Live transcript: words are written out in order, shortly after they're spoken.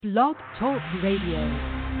Blog Talk Radio.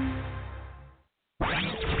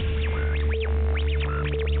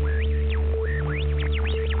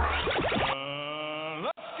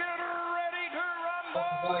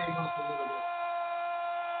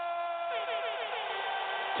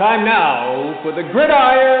 Time now for the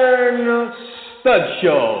Gridiron Stud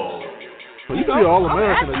Show. Well, you can be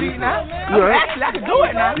All-American. Actually, I can do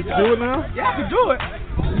it now. You can do it now? Yeah, I can do it.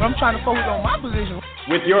 But I'm trying to focus on my position.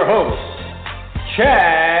 With your host,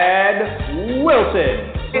 Chad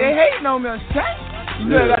Wilson. They hating on me on chat. You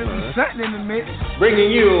know, I gotta do something in the mix.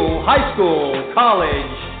 Bringing you high school,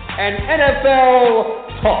 college, and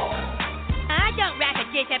NFL talk. I don't lack a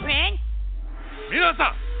discipline. 皆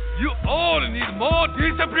さん You all need more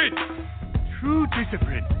discipline. True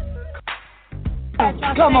discipline.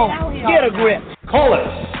 Come on, get a grip. Call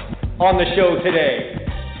us on the show today.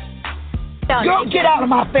 Don't get out of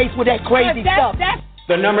my face with that crazy stuff.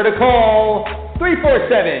 The number to call,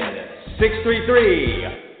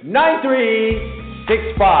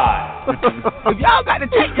 347-633-9365. If y'all got to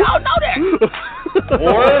take, y'all know that.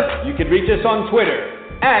 Or you can reach us on Twitter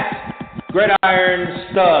at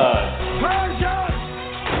Gridironstuds.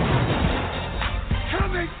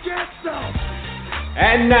 Come and get some.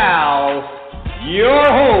 And now, your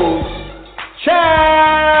host, Chad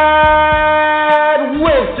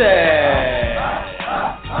Wilson.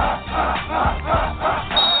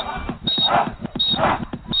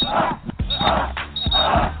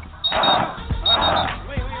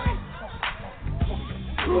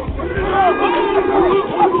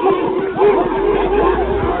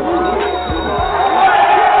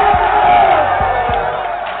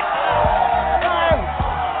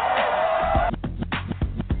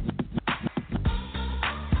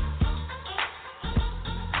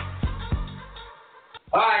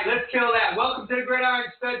 All right, let's kill that. Welcome to the Gridiron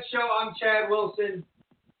Stud Show. I'm Chad Wilson. In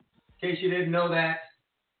case you didn't know that,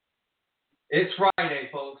 it's Friday,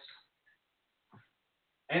 folks.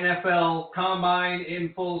 NFL Combine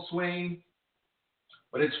in full swing,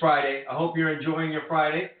 but it's Friday. I hope you're enjoying your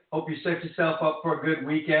Friday. Hope you set yourself up for a good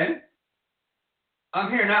weekend.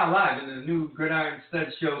 I'm here now live in the new Gridiron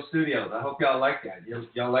Stud Show studios. I hope y'all like that.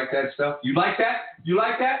 Y'all like that stuff? You like that? You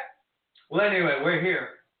like that? Well, anyway, we're here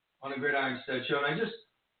on the Gridiron Stud Show, and I just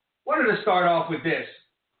wanted to start off with this.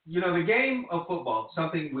 You know, the game of football,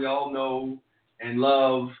 something we all know and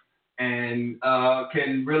love and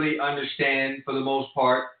can really understand for the most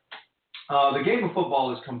part. The game of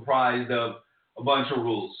football is comprised of a bunch of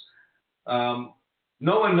rules. No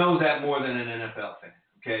one knows that more than an NFL fan,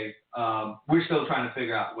 okay? We're still trying to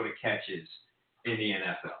figure out what a catch is in the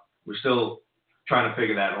NFL. We're still trying to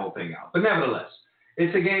figure that whole thing out. But nevertheless,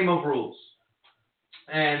 it's a game of rules.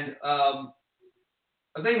 And I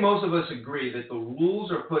think most of us agree that the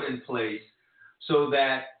rules are put in place so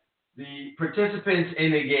that the participants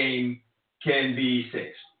in the game can be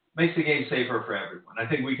safe. Makes the game safer for everyone. I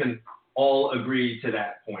think we can all agree to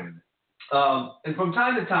that point of it. And from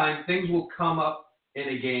time to time, things will come up in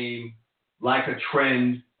a game like a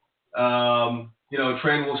trend. A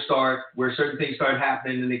trend will start where certain things start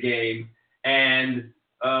happening in the game, and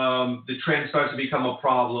the trend starts to become a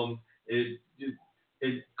problem.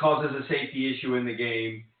 It causes a safety issue in the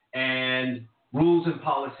game, and rules and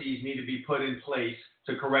policies need to be put in place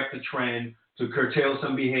to correct the trend, to curtail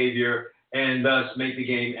some behavior, and thus make the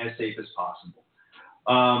game as safe as possible.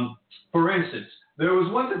 For instance, there was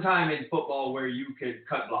once a time in football where you could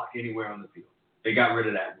cut block anywhere on the field. They got rid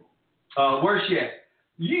of that rule. Worse yet,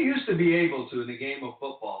 you used to be able to, in the game of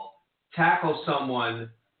football, tackle someone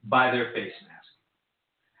by their face mask.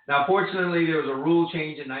 Now, fortunately, there was a rule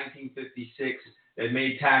change in 1956 that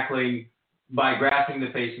made tackling by grasping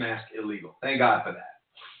the face mask illegal. Thank God for that.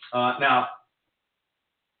 Now,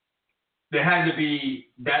 there had to be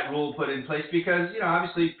that rule put in place because,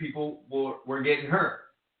 obviously people were getting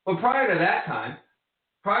hurt. But prior to that time,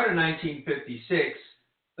 prior to 1956,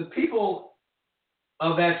 the people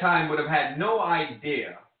of that time would have had no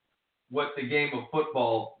idea what the game of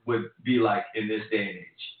football would be like in this day and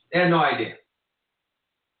age. They had no idea.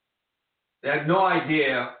 They had no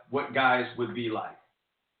idea what guys would be like.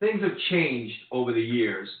 Things have changed over the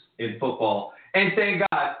years in football, and thank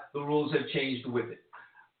God the rules have changed with it.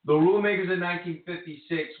 The rule makers in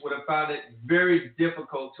 1956 would have found it very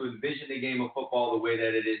difficult to envision the game of football the way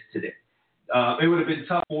that it is today. It would have been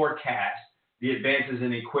tough to forecast the advances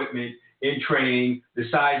in equipment, in training, the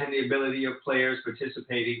size and the ability of players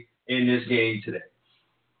participating in this game today.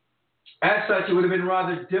 As such, it would have been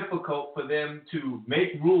rather difficult for them to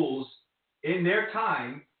make rules in their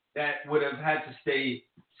time that would have had to stay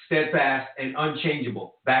steadfast and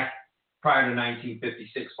unchangeable back prior to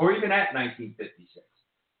 1956 or even at 1956.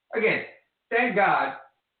 Again, thank God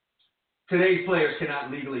today's players cannot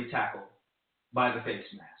legally tackle by the face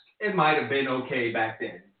mask. It might have been okay back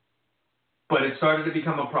then, but it started to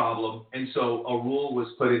become a problem, and so a rule was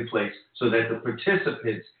put in place so that the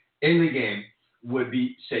participants in the game would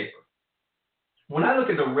be safer. When I look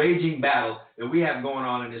at the raging battle that we have going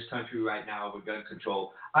on in this country right now with gun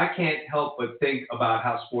control, I can't help but think about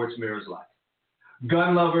how sports mirrors life.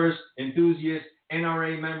 Gun lovers, enthusiasts,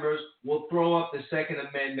 NRA members will throw up the Second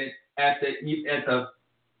Amendment at the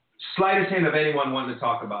slightest hint of anyone wanting to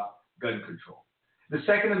talk about gun control. The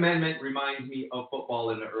Second Amendment reminds me of football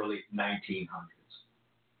in the early 1900s.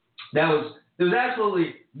 There was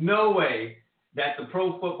absolutely no way that the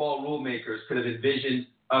pro football rule makers could have envisioned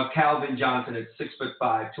Calvin Johnson at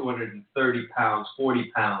 6'5", 230 pounds,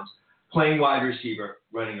 40 pounds, playing wide receiver,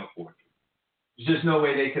 running a 4-3. There's just no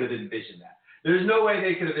way they could have envisioned that. There's no way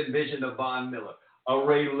they could have envisioned a Von Miller, a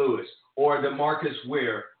Ray Lewis, or a DeMarcus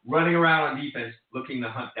Ware running around on defense looking to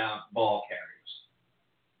hunt down ball carriers.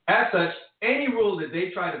 As such, any rule that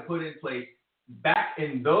they tried to put in place back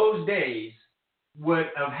in those days would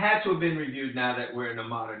have had to have been reviewed now that we're in a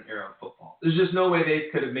modern era of football. There's just no way they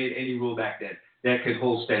could have made any rule back then that could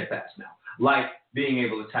hold steadfast now, like being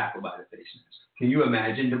able to tackle by the face mask. Can you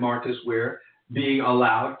imagine DeMarcus Ware being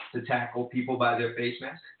allowed to tackle people by their face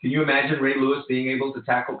mask? Can you imagine Ray Lewis being able to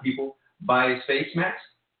tackle people by his face mask?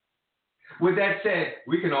 With that said,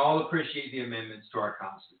 we can all appreciate the amendments to our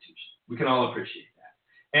Constitution. We can all appreciate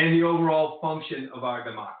that, and the overall function of our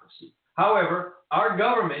democracy. However, our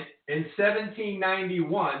government in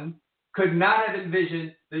 1791 could not have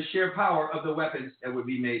envisioned the sheer power of the weapons that would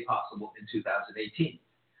be made possible in 2018.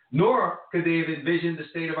 Nor could they have envisioned the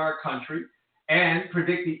state of our country and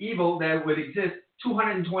predict the evil that would exist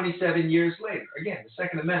 227 years later. Again, the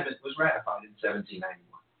Second Amendment was ratified in 1791.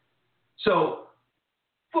 So,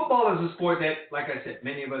 football is a sport that, like I said,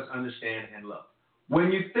 many of us understand and love.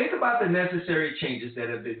 When you think about the necessary changes that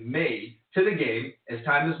have been made to the game as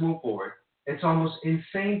time has moved forward, it's almost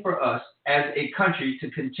insane for us as a country to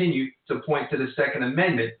continue to point to the Second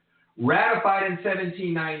Amendment, ratified in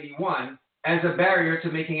 1791, as a barrier to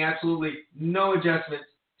making absolutely no adjustments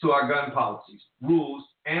to our gun policies, rules,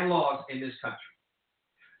 and laws in this country.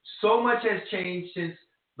 So much has changed since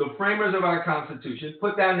the framers of our Constitution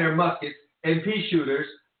put down their muskets and pea shooters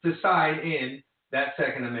to sign in that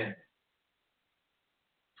Second Amendment.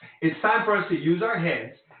 It's time for us to use our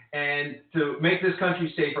heads and to make this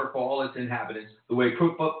country safer for all its inhabitants, the way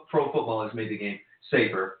pro football has made the game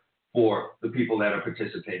safer for the people that are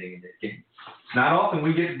participating in the game. Not often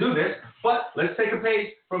we get to do this, but let's take a page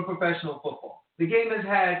from professional football. The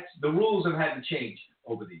rules have had to change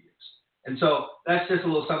over the years. And so that's just a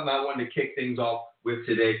little something I wanted to kick things off with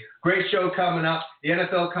today. Great show coming up. The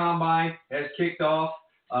NFL Combine has kicked off.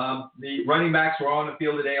 The running backs were on the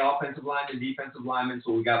field today, offensive linemen, defensive linemen,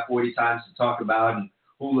 so we got 40 times to talk about and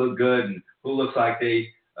who look good and who looks like they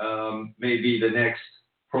may be the next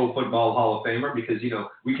Pro Football Hall of Famer, because,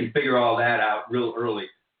 we can figure all that out real early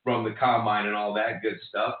from the Combine and all that good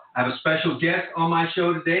stuff. I have a special guest on my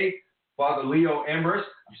show today, Father Leo Ambrust.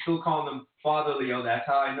 I'm still calling him Father Leo. That's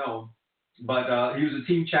how I know him. But he was a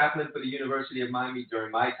team chaplain for the University of Miami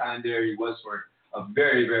during my time there. He was for a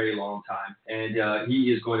very, very long time. And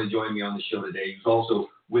he is going to join me on the show today. He's also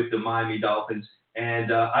with the Miami Dolphins.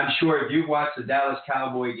 And I'm sure if you've watched the Dallas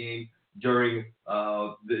Cowboy game during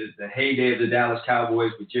the heyday of the Dallas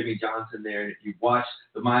Cowboys with Jimmy Johnson there, and if you've watched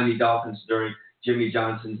the Miami Dolphins during Jimmy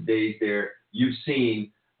Johnson's days there, you've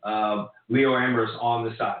seen Leo Ambrust on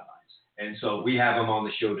the sidelines. And so we have him on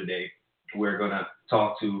the show today. We're going to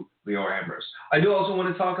talk to Leo Ambrust. I do also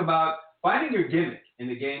want to talk about finding your gimmick in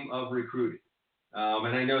the game of recruiting.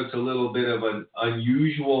 And I know it's a little bit of an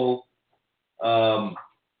unusual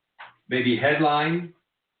maybe headline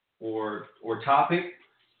or topic,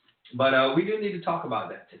 but we do need to talk about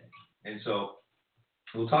that today. And so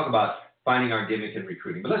we'll talk about finding our gimmick in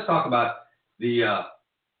recruiting. But let's talk about the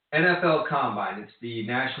NFL Combine. It's the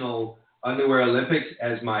National Underwear Olympics,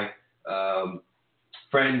 as my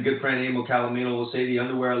good friend Emil Calomino will say, the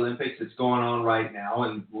Underwear Olympics. It's going on right now,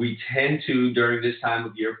 and we tend to, during this time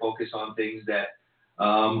of year, focus on things that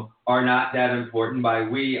are not that important. By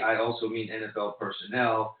we, I also mean NFL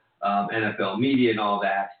personnel, NFL media and all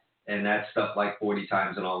that, and that's stuff like 40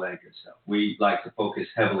 times and all that good stuff. We like to focus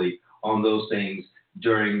heavily on those things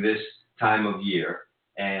during this time of year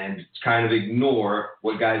and kind of ignore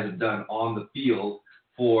what guys have done on the field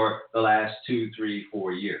for the last 2, 3,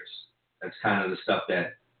 4 years. That's kind of the stuff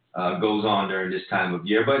that goes on during this time of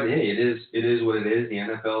year. But hey, it is what it is. The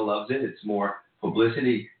NFL loves it. It's more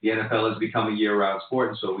publicity. The NFL has become a year-round sport,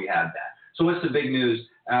 and so we have that. So what's the big news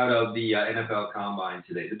out of the NFL Combine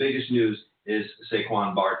today? The biggest news is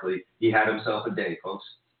Saquon Barkley. He had himself a day, folks.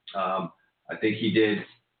 I think he did,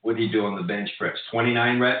 what did he do on the bench press?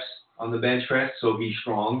 29 reps on the bench press, so he's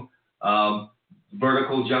strong.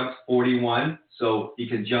 Vertical jump 41, so he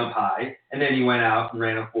can jump high. And then he went out and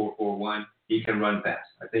ran a 4.41. He can run fast.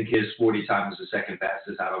 I think his 40 time is the second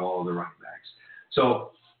fastest out of all of the running backs.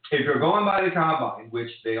 So if you're going by the combine,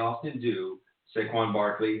 which they often do, Saquon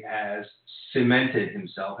Barkley has cemented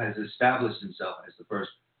himself, has established himself as the first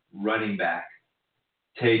running back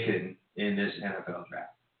taken in this NFL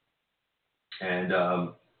draft. And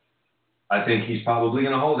I think he's probably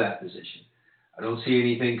going to hold that position. I don't see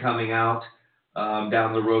anything coming out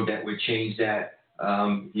down the road that would change that.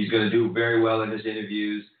 He's going to do very well in his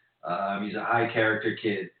interviews. He's a high character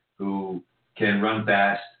kid who can run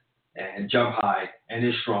fast and jump high and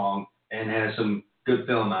is strong and has some good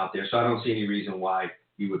film out there. So I don't see any reason why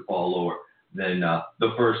he would fall lower than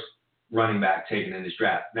the first running back taken in this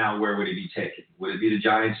draft. Now, where would he be taken? Would it be the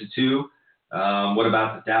Giants at 2? What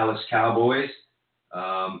about the Dallas Cowboys?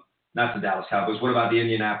 Not the Dallas Cowboys. What about the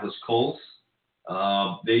Indianapolis Colts?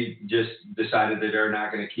 They just decided that they're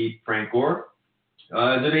not going to keep Frank Gore.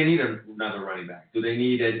 Do they need another running back? Do they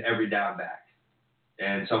need an every down back?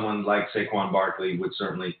 And someone like Saquon Barkley would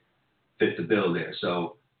certainly fit the bill there.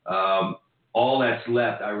 So all that's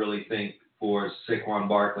left, I really think, for Saquon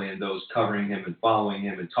Barkley and those covering him and following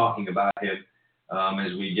him and talking about him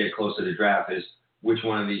as we get closer to draft is which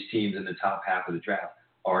one of these teams in the top half of the draft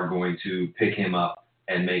are going to pick him up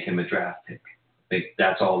and make him a draft pick. I think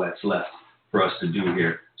that's all that's left for us to do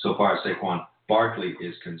here so far as Saquon Barkley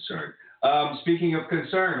is concerned. Speaking of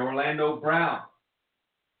concern, Orlando Brown,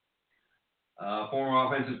 former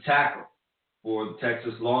offensive tackle for the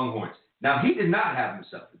Texas Longhorns. Now, he did not have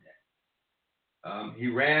himself a day. He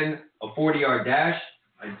ran a 40-yard dash.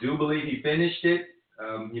 I do believe he finished it.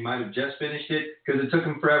 He might have just finished it because it took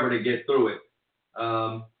him forever to get through it.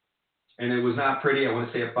 And it was not pretty. I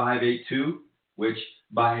want to say a 5.82, which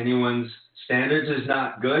by anyone's standards is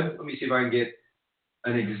not good. Let me see if I can get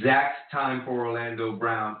an exact time for Orlando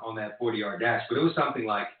Brown on that 40-yard dash, but it was something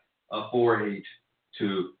like a 4.82,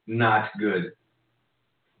 not good.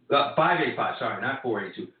 5.85, sorry, not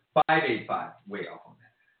 4.82, 5.85, way off on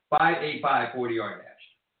that. 5.85 40-yard dash.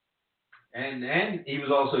 And he was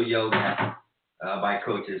also yelled at by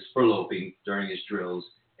coaches for loping during his drills,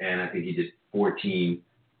 and I think he did 14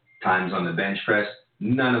 times on the bench press.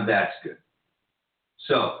 None of that's good.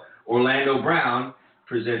 So Orlando Brown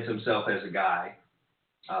presents himself as a guy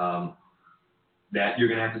that you're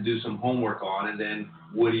going to have to do some homework on, and then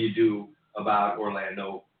what do you do about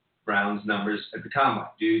Orlando Brown's numbers at the combine?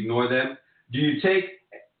 Do you ignore them? Do you take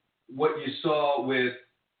what you saw with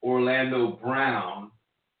Orlando Brown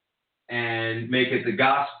and make it the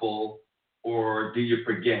gospel, or do you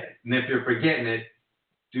forget it? And if you're forgetting it,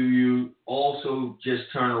 do you also just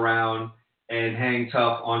turn around and hang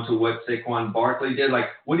tough onto what Saquon Barkley did? Like,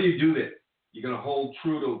 what do you do there? You're going to hold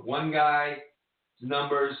true to one guy's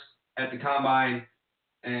numbers at the combine,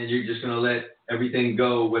 and you're just going to let everything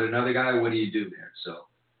go with another guy? What do you do there? So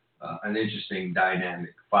an interesting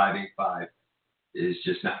dynamic. 5.85 is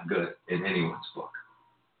just not good in anyone's book.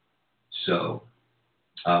 So,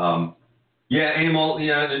 Emil,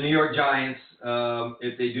 the New York Giants,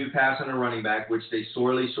 if they do pass on a running back, which they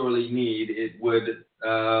sorely need, it would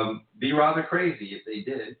be rather crazy if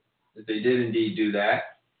they did indeed do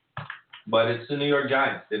that. But it's the New York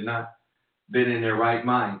Giants. They've not been in their right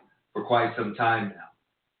mind for quite some time now.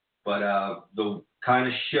 But the kind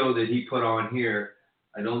of show that he put on here,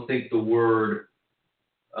 I don't think the word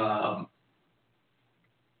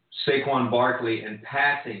Saquon Barkley and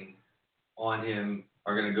passing on him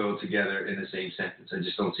are going to go together in the same sentence. I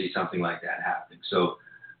just don't see something like that happening. So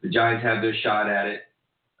the Giants have their shot at it,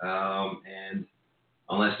 and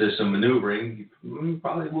unless there's some maneuvering, he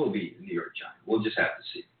probably will be the New York Giant. We'll just have to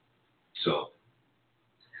see. So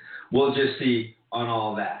we'll just see on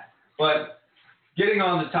all that. But getting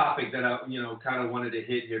on the topic that I kind of wanted to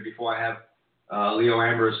hit here before I have Leo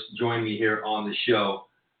Ambrust join me here on the show,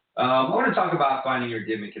 I want to talk about finding your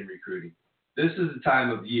gimmick in recruiting. This is the time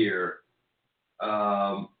of year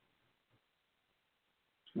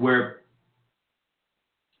where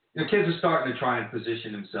kids are starting to try and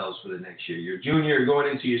position themselves for the next year. Your junior, you're going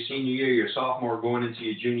into your senior year, your sophomore going into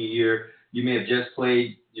your junior year. You may have just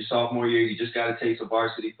played your sophomore year. You just got to take some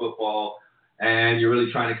varsity football, and you're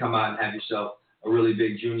really trying to come out and have yourself a really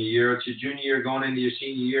big junior year. It's your junior year going into your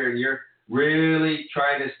senior year, and you're really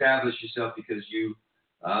trying to establish yourself because you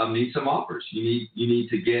need some offers. You need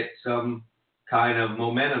to get some kind of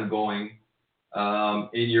momentum going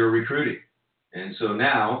in your recruiting. And so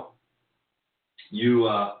now you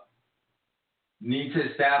need to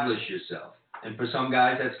establish yourself. And for some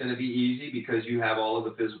guys, that's going to be easy because you have all of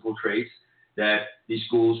the physical traits that these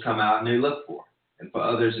schools come out and they look for. And for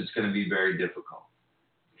others, it's going to be very difficult.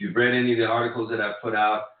 If you've read any of the articles that I've put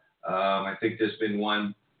out, I think there's been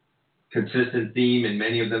one consistent theme in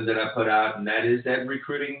many of them that I put out, and that is that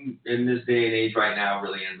recruiting in this day and age right now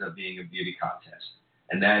really ends up being a beauty contest.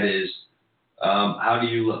 And that is, how do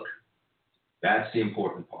you look? That's the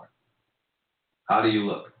important part. How do you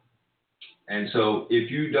look? And so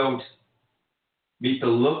if you don't meet the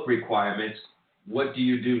look requirements, what do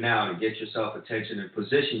you do now to get yourself attention and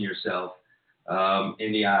position yourself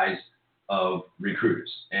in the eyes of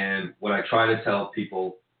recruiters? And what I try to tell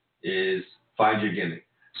people is find your gimmick.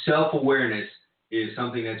 Self-awareness is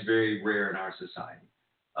something that's very rare in our society.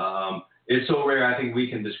 It's so rare, I think we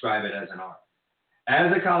can describe it as an art.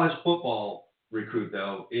 As a college football recruit,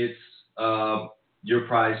 though, it's your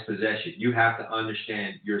prized possession. You have to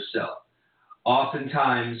understand yourself.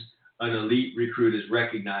 Oftentimes, an elite recruit is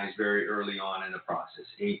recognized very early on in the process,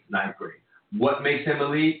 8th, 9th grade. What makes them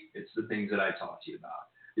elite? It's the things that I talked to you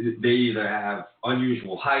about. They either have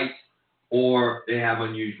unusual height or they have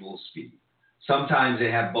unusual speed. Sometimes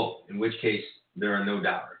they have both, in which case there are no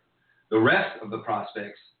doubters. The rest of the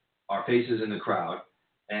prospects are faces in the crowd,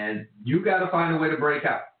 and you got to find a way to break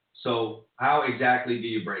out. So how exactly do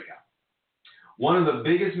you break out? One of the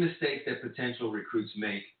biggest mistakes that potential recruits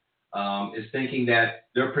make is thinking that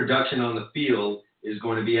their production on the field is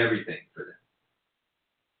going to be everything for them.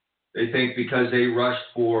 They think because they rushed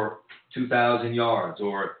for 2,000 yards,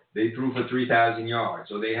 or they threw for 3,000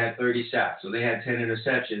 yards, or they had 30 sacks, or they had 10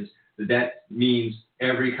 interceptions, that means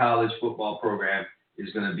every college football program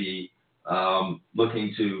is going to be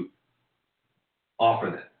looking to offer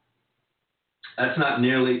them. That's not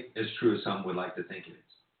nearly as true as some would like to think it is.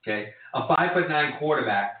 Okay, a 5'9"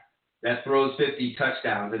 quarterback that throws 50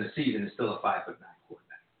 touchdowns in a season is still a 5'9"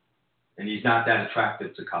 quarterback, and he's not that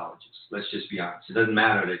attractive to colleges. Let's just be honest. It doesn't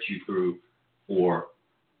matter that you threw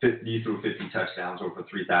 50 touchdowns or for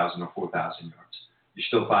 3,000 or 4,000 yards. You're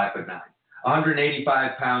still 5'9".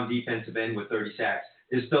 185-pound defensive end with 30 sacks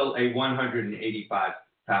is still a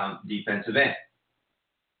 185-pound defensive end.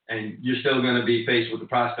 And you're still going to be faced with the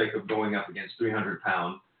prospect of going up against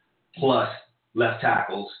 300-pound plus left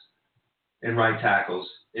tackles and right tackles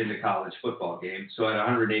in the college football game. So at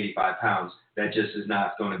 185 pounds, that just is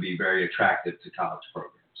not going to be very attractive to college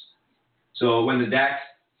programs. So when the deck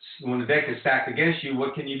is stacked against you,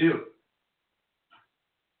 what can you do?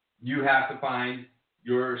 You have to find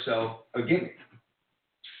yourself a gimmick.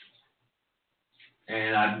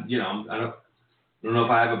 And I don't know if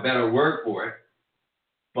I have a better word for it,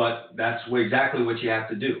 but that's exactly what you have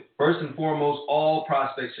to do. First and foremost, all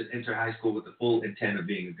prospects should enter high school with the full intent of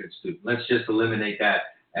being a good student. Let's just eliminate that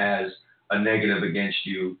as a negative against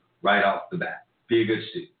you right off the bat. Be a good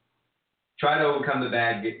student. Try to overcome the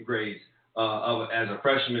bad grades as a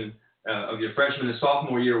freshman, of your freshman and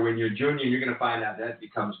sophomore year. When you're junior, you're going to find out that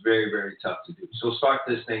becomes very, very tough to do. So start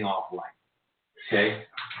this thing off light. Okay?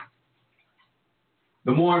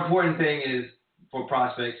 The more important thing is for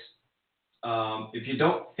prospects, if you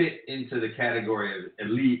don't fit into the category of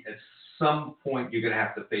elite, at some point you're going to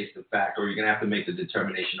have to face the fact, or you're going to have to make the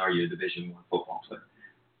determination, are you a Division I football player?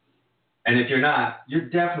 And if you're not, you're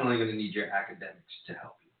definitely going to need your academics to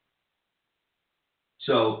help you.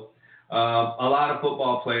 So a lot of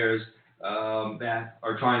football players that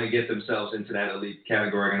are trying to get themselves into that elite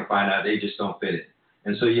category are going to find out they just don't fit it.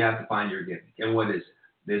 And so you have to find your gimmick. And what is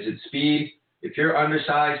it? Is it speed? If you're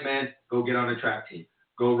undersized, man, go get on a track team.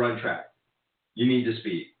 Go run track. You need the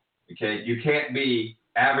speed, okay? You can't be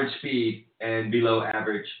average speed and below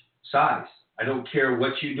average size. I don't care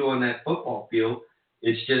what you do on that football field.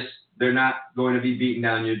 It's just they're not going to be beating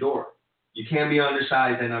down your door. You can't be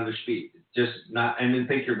undersized and underspeed. Just not, and then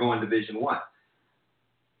think you're going Division I.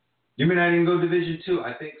 You may not even go Division II.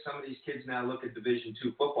 I think some of these kids now look at Division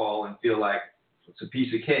II football and feel like it's a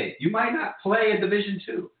piece of cake. You might not play at Division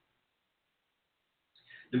II.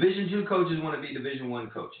 Division II coaches want to be Division I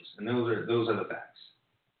coaches, and those are the facts.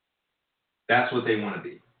 That's what they want to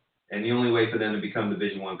be. And the only way for them to become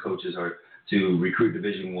Division I coaches are to recruit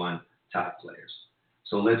Division I top players.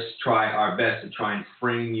 So let's try our best to try and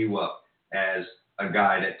frame you up as a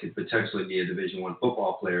guy that could potentially be a Division I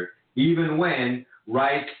football player, even when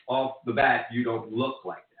right off the bat you don't look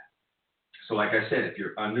like that. So like I said, if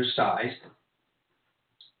you're undersized,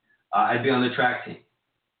 I'd be on the track team.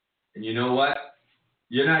 And you know what?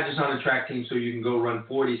 You're not just on a track team so you can go run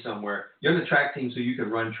 40 somewhere. You're on the track team so you can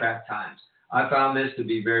run track times. I found this to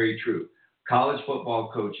be very true. College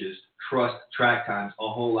football coaches trust track times a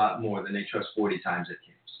whole lot more than they trust 40 times at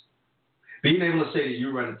camps. Being able to say that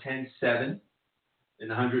you run a 10-7 in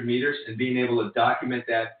the 100 meters and being able to document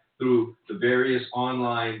that through the various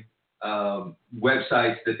online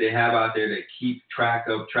websites that they have out there that keep track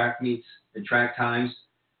of track meets and track times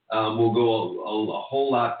will go a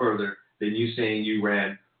whole lot further than you saying you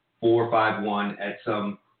ran 4.51 at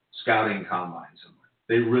some scouting combine somewhere.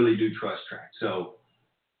 They really do trust track. So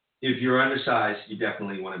if you're undersized, you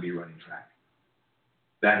definitely want to be running track.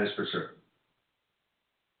 That is for certain.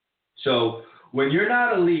 So when you're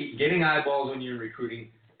not elite, getting eyeballs when you're recruiting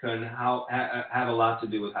can have a lot to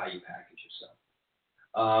do with how you package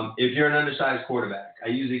yourself. If you're an undersized quarterback, I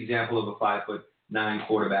use the example of a 5'9"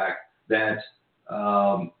 quarterback that,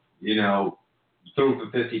 threw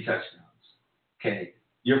for 50 touchdowns. Okay,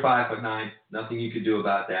 you're 5'9", nothing you can do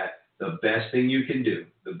about that. The best thing that you can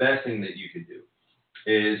do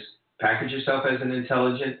is package yourself as an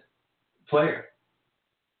intelligent player.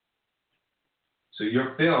 So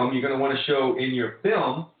your film, you're going to want to show in your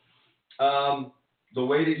film the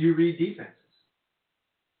way that you read defenses.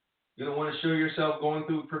 You're going to want to show yourself going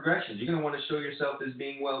through progressions. You're going to want to show yourself as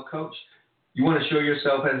being well coached. You want to show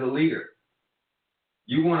yourself as a leader.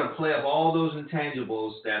 You want to play up all those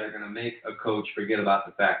intangibles that are going to make a coach forget about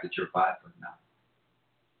the fact that you're 5'9".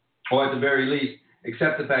 Or at the very least,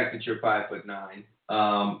 accept the fact that you're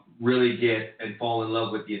 5'9", really get and fall in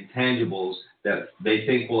love with the intangibles that they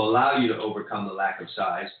think will allow you to overcome the lack of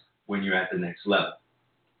size when you're at the next level.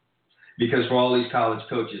 Because for all these college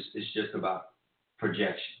coaches, it's just about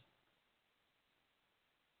projection.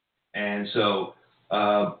 And so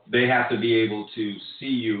they have to be able to see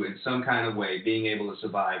you in some kind of way, being able to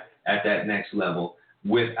survive at that next level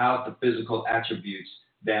without the physical attributes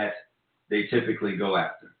that they typically go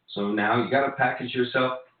after. So now you got to package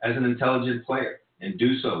yourself as an intelligent player and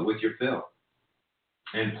do so with your film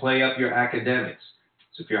and play up your academics.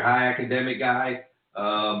 So if you're a high academic guy,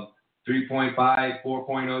 3.5, 4.0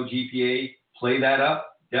 GPA, play that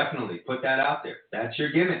up. Definitely put that out there. That's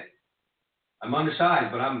your gimmick. I'm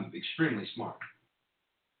undersized, but I'm extremely smart.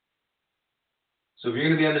 So if you're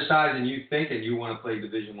going to be undersized and you think and you want to play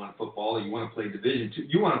Division I football, or you want to play Division II,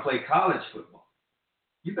 you want to play college football,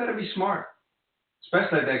 you better be smart,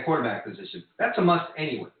 especially at that quarterback position. That's a must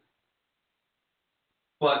anyway.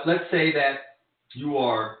 But let's say that you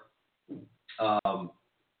are,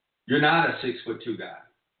 you're not a 6'2" guy.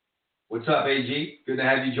 What's up, AG? Good to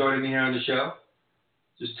have you joining me here on the show.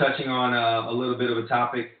 Just touching on a little bit of a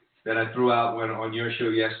topic that I threw out on your show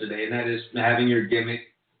yesterday, and that is having your gimmick,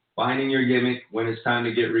 finding your gimmick when it's time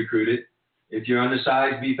to get recruited. If you're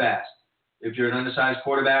undersized, be fast. If you're an undersized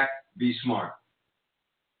quarterback, be smart.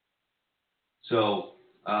 So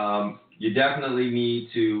you definitely need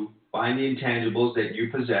to find the intangibles that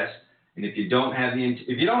you possess, and if you don't have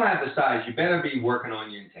the size, you better be working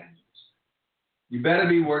on your intangibles. You better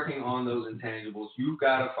be working on those intangibles. You've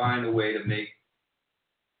got to find a way to make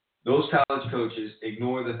those college coaches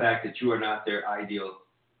ignore the fact that you are not their ideal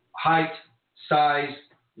height, size,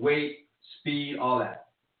 weight, speed, all that.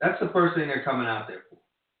 That's the first thing they're coming out there for.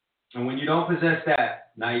 And when you don't possess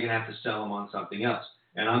that, now you're going to have to sell them on something else.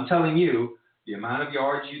 And I'm telling you, the amount of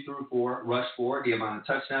yards you threw for, rushed for, the amount of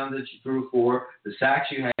touchdowns that you threw for, the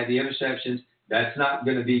sacks you had, the interceptions, that's not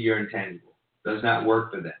going to be your intangible. Does not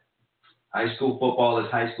work for them. High school football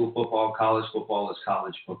is high school football. College football is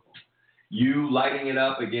college football. You lighting it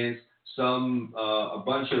up against a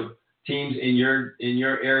bunch of teams in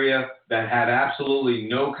your area that have absolutely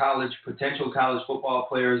no potential college football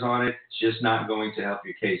players on it, it's just not going to help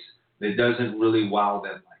your case. It doesn't really wow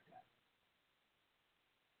them like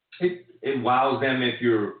that. It wows them if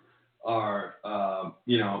you are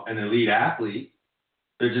an elite athlete.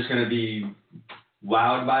 They're just going to be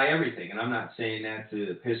wowed by everything. And I'm not saying that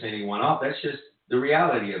to piss anyone off. That's just the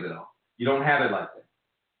reality of it all. You don't have it like that.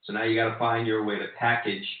 So now you got to find your way to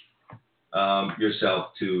package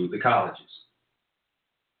yourself to the colleges.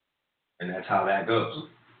 And that's how that goes.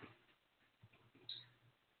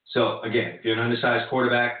 So again, if you're an undersized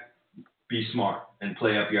quarterback, be smart and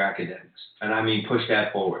play up your academics. And I mean push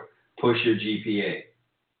that forward. Push your GPA.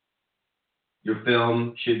 Your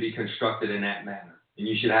film should be constructed in that manner. And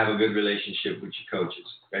you should have a good relationship with your coaches.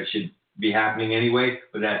 That should be happening anyway,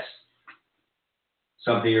 but that's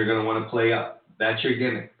something you're going to want to play up. That's your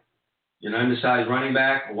gimmick. You're an undersized running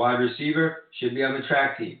back, a wide receiver, should be on the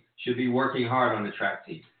track team, should be working hard on the track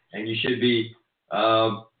team. And you should be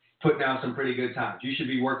putting out some pretty good times. You should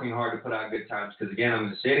be working hard to put out good times because, again, I'm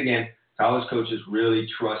going to say it again, college coaches really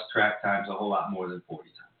trust track times a whole lot more than 40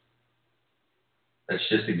 times. That's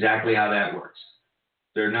just exactly how that works.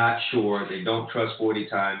 They're not sure. They don't trust 40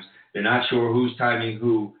 times. They're not sure who's timing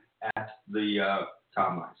who at the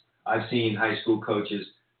combines. I've seen high school coaches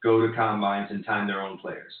go to combines and time their own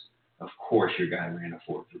players. Of course your guy ran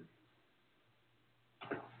a 4.3.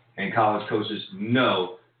 And college coaches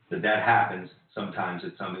know that happens sometimes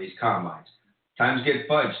at some of these combines. Times get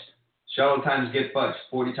fudged. Shuttle times get fudged.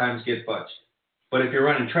 40 times get fudged. But if you're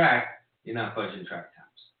running track, you're not fudging track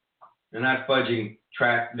times. They're not fudging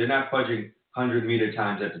 100-meter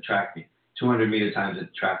times at the track meet, 200-meter times at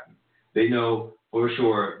the track meet. They know for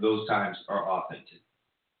sure those times are authentic,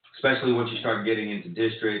 especially once you start getting into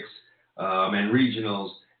districts and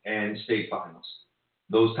regionals and state finals.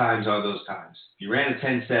 Those times are those times. If you ran a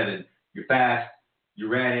 10.7, you're fast, you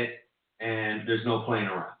ran it, and there's no playing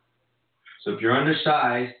around. So if you're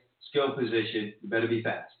undersized, skill position, you better be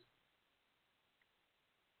fast.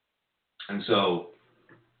 And so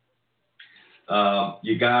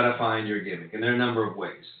you got to find your gimmick. And there are a number of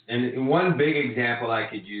ways. And one big example I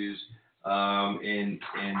could use in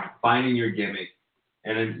finding your gimmick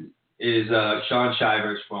is Shaun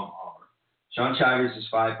Shivers from Auburn. Shaun Shivers is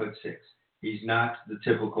 5'6". He's not the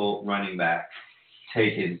typical running back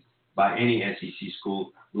taken by any SEC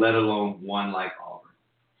school, let alone one like Auburn.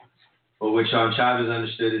 But what Shaun Shivers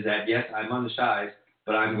understood is that, yes, I'm undersized,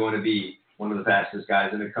 but I'm going to be one of the fastest guys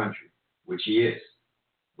in the country, which he is.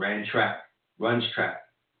 Ran track, runs track.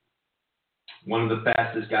 One of the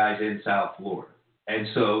fastest guys in South Florida. And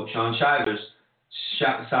so Shaun Shivers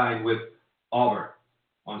signed with Auburn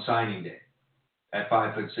on signing day at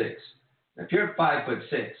 5'6". Now, if you're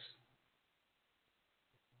 5'6",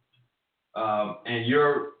 and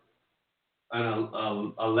you're an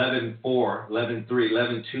 11.4, 11.3,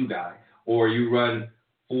 11.2 guy, or you run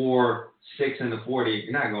 4.6 in the 40,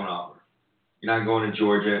 you're not going to Auburn. You're not going to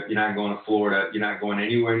Georgia. You're not going to Florida. You're not going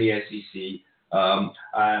anywhere in the SEC.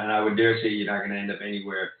 And I would dare say you're not going to end up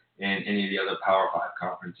anywhere in any of the other Power 5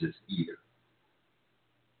 conferences either.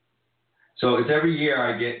 So it's every year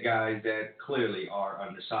I get guys that clearly are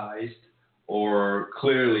undersized or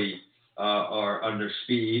clearly are under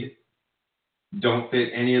speed, don't fit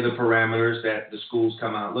any of the parameters that the schools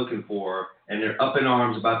come out looking for, and they're up in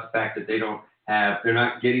arms about the fact that they're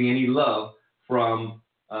not getting any love from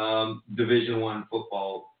Division I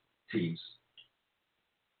football teams.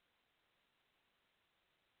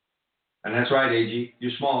 And that's right, AG.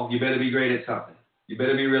 You're small. You better be great at something. You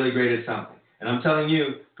better be really great at something. And I'm telling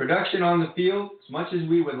you, production on the field, as much as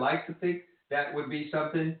we would like to think that would be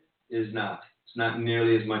something, is not. It's not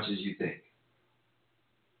nearly as much as you think.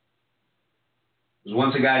 There was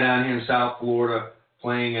once a guy down here in South Florida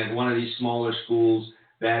playing at one of these smaller schools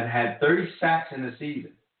that had 30 sacks in the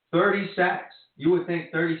season. 30 sacks. You would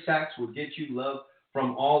think 30 sacks would get you love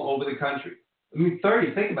from all over the country. I mean,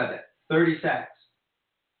 30, think about that. 30 sacks.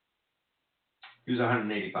 He was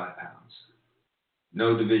 185 pounds.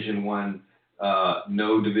 No Division I,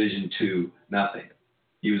 no Division II, nothing.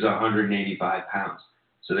 He was 185 pounds.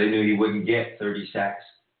 So they knew he wouldn't get 30 sacks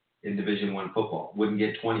in Division I football, wouldn't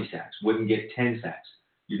get 20 sacks, wouldn't get 10 sacks.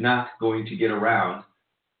 You're not going to get around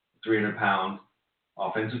 300-pound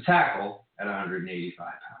offensive tackle at 185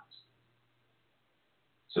 pounds.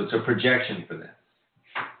 So it's a projection for them.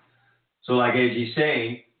 So like AG's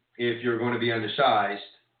saying, if you're going to be undersized,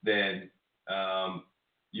 then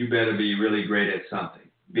you better be really great at something.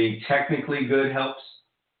 Being technically good helps.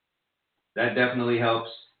 That definitely helps.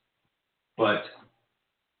 But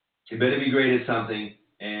you better be great at something,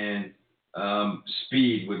 and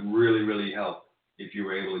speed would really, really help if you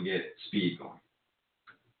were able to get speed going.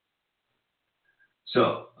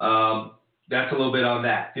 So that's a little bit on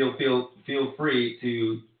that. Feel free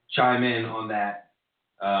to chime in on that,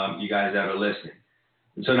 you guys that are listening.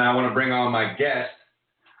 And so now I want to bring on my guest.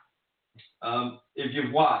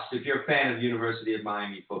 If you're a fan of University of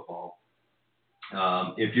Miami football,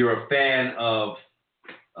 if you're a fan of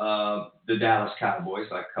the Dallas Cowboys,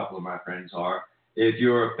 like a couple of my friends are, if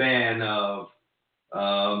you're a fan of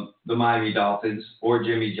the Miami Dolphins or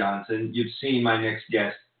Jimmy Johnson, you've seen my next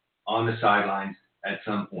guest on the sidelines at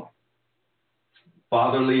some point.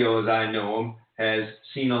 Father Leo, as I know him, has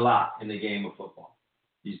seen a lot in the game of football.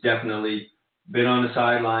 He's definitely been on the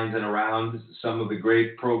sidelines and around some of the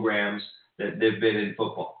great programs that they've been in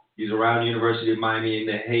football. He's around University of Miami in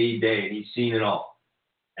the heyday, and he's seen it all.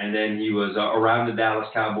 And then he was around the Dallas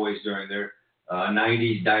Cowboys during their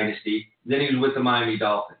 90s dynasty. Then he was with the Miami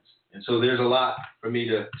Dolphins. And so there's a lot for me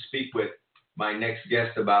to speak with my next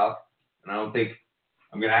guest about. And I don't think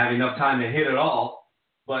I'm going to have enough time to hit it all.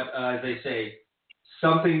 But as they say,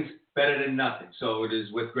 something's better than nothing. So it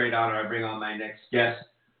is with great honor I bring on my next guest,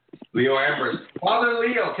 Leo Ambrust. Father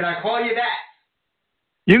Leo, can I call you that?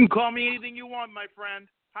 You can call me anything you want, my friend.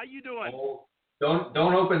 How you doing? Oh, don't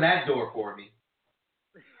open that door for me.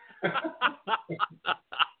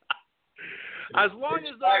 As long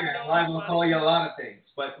as I'm liable to call you a lot of things,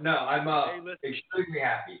 but no, I'm extremely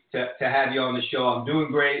happy to have you on the show. I'm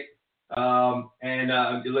doing great,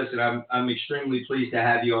 listen, I'm extremely pleased to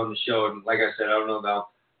have you on the show. And like I said, I don't know if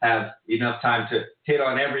I'll have enough time to hit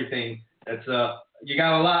on everything. That's you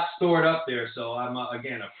got a lot stored up there, so I'm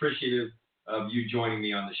again appreciative of you joining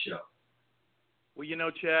me on the show. Well,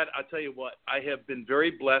 Chad, I'll tell you what, I have been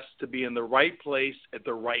very blessed to be in the right place at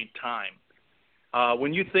the right time.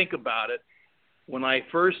 When you think about it, when I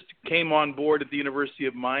first came on board at the University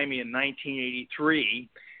of Miami in 1983,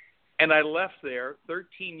 and I left there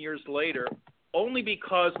 13 years later, only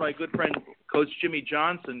because my good friend, Coach Jimmy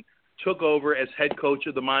Johnson, took over as head coach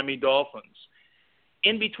of the Miami Dolphins.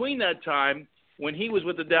 In between that time, when he was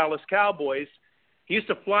with the Dallas Cowboys, he used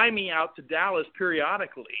to fly me out to Dallas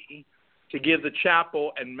periodically to give the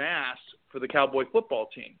chapel and mass for the Cowboy football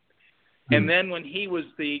team. And then when he was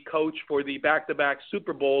the coach for the back-to-back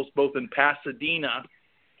Super Bowls, both in Pasadena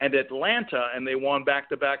and Atlanta, and they won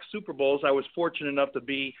back-to-back Super Bowls, I was fortunate enough to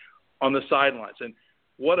be on the sidelines. And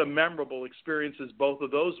what a memorable experiences both of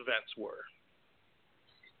those events were.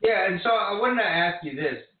 Yeah, and so I wanted to ask you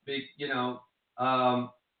this. I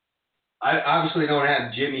obviously don't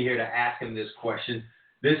have Jimmy here to ask him this question.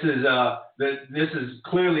 This is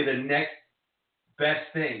clearly the next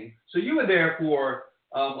best thing. So you were there for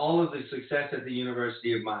all of the success at the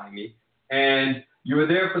University of Miami, and you were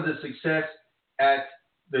there for the success at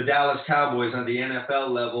the Dallas Cowboys on the NFL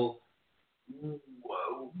level.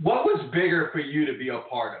 What was bigger for you to be a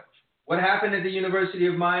part of? What happened at the University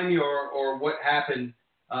of Miami, or what happened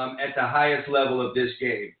at the highest level of this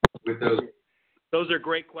game with those? Those are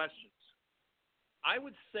great questions. I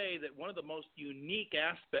would say that one of the most unique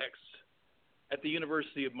aspects at the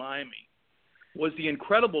University of Miami was the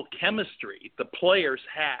incredible chemistry the players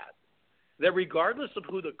had. That regardless of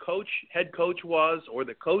who the head coach was or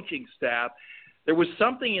the coaching staff, there was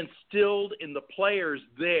something instilled in the players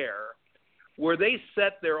there where they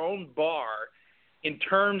set their own bar in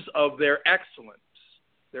terms of their excellence,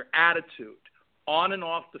 their attitude, on and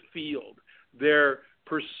off the field, their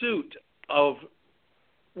pursuit of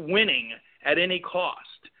winning at any cost,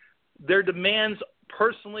 their demands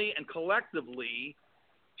personally and collectively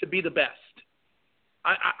to be the best.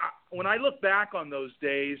 When I look back on those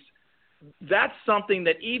days, that's something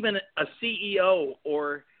that even a CEO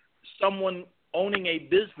or someone owning a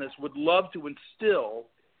business would love to instill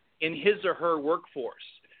in his or her workforce,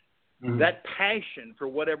 that passion for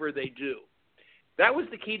whatever they do. That was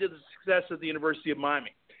the key to the success of the University of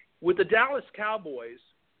Miami. With the Dallas Cowboys,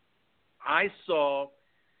 I saw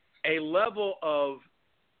a level of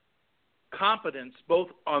competence both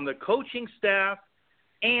on the coaching staff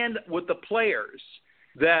and with the players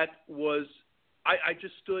that was I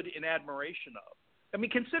just stood in admiration of. I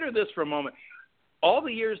mean, consider this for a moment. All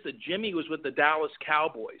the years that Jimmy was with the Dallas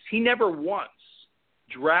Cowboys, he never once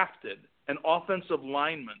drafted an offensive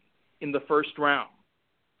lineman in the first round,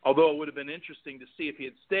 although it would have been interesting to see if he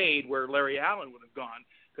had stayed where Larry Allen would have gone,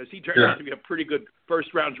 because he turned out to be a pretty good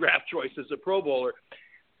first-round draft choice as a Pro Bowler.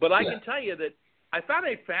 But I can tell you that I found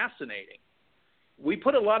it fascinating. We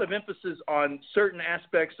put a lot of emphasis on certain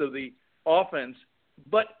aspects of the offense,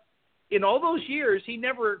 but in all those years, he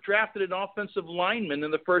never drafted an offensive lineman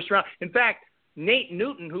in the first round. In fact, Nate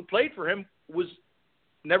Newton, who played for him,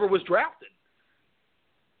 never was drafted.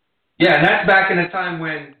 Yeah, and that's back in a time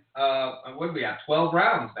when, what did we have, 12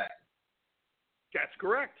 rounds back? That's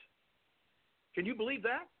correct. Can you believe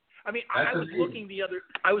that? I mean, I was looking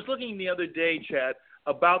the other day, Chad,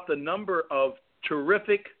 about the number of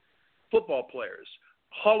terrific football players,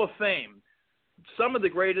 Hall of Fame, some of the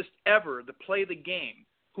greatest ever to play the game,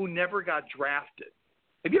 who never got drafted.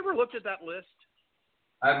 Have you ever looked at that list?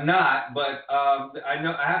 I've not, but I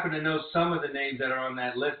happen to know some of the names that are on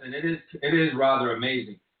that list, and it is rather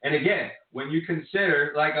amazing. And again, when you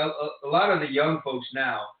consider, like a lot of the young folks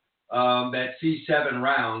now that see 7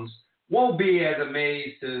 rounds won't be as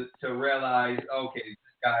amazed to realize, okay, this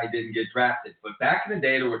guy didn't get drafted. But back in the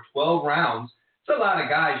day, there were 12 rounds. It's a lot of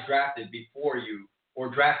guys drafted before you or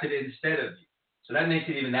drafted instead of you. So that makes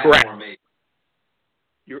it even that more amazing.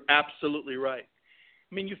 You're absolutely right.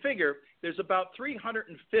 I mean, you figure there's about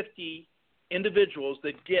 350 individuals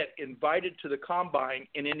that get invited to the Combine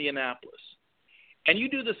in Indianapolis. And you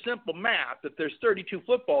do the simple math, that there's 32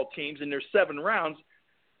 football teams and there's 7 rounds,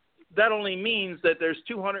 that only means that there's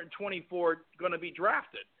 224 going to be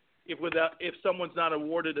drafted if someone's not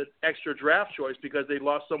awarded an extra draft choice because they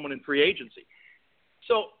lost someone in free agency.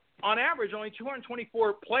 So on average, only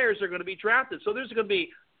 224 players are going to be drafted. So there's going to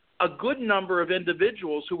be a good number of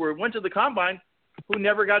individuals who went to the Combine who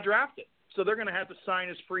never got drafted. So they're going to have to sign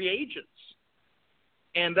as free agents.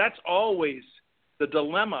 And that's always the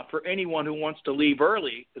dilemma for anyone who wants to leave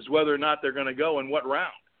early is whether or not they're going to go in what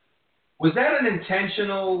round. Was that an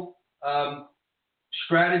intentional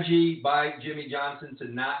strategy by Jimmy Johnson to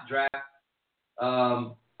not draft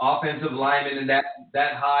offensive linemen in that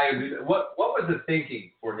high? What was the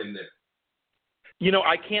thinking for him there? You know,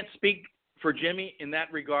 I can't speak for Jimmy in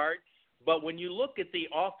that regard, but when you look at the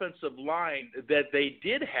offensive line that they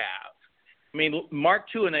did have, I mean, Mark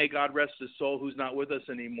Tuanay, God rest his soul, who's not with us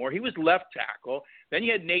anymore, he was left tackle. Then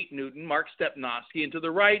you had Nate Newton, Mark Stepnoski, and to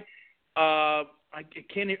the right,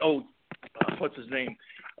 what's his name?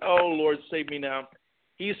 Oh, Lord, save me now.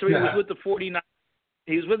 He was with the 49ers.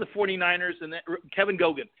 He was with the 49ers, and then Kevin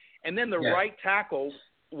Gogan. And then the right tackle,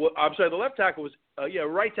 the left tackle was,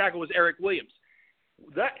 right tackle was Eric Williams.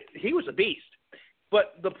 He was a beast.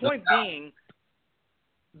 But the point being,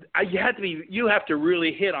 you have to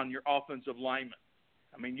really hit on your offensive linemen.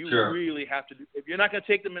 I mean, you really have to. If you're not going to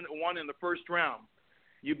take them in the first round,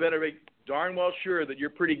 you better be darn well sure that you're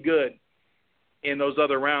pretty good in those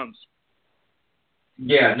other rounds.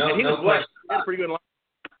 Yeah, no question. He had a pretty good line.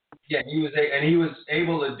 Yeah, he was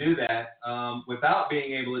able to do that. Without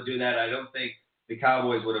being able to do that, I don't think the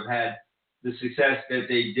Cowboys would have had the success that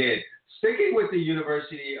they did. Sticking with the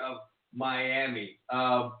University of Miami,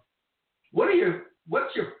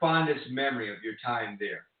 what's your fondest memory of your time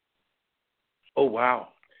there? Oh, wow.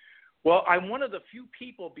 Well, I'm one of the few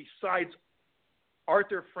people besides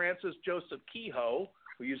Arthur Francis Joseph Kehoe,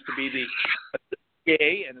 who used to be the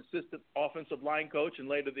and assistant offensive line coach and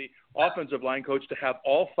later the offensive line coach, to have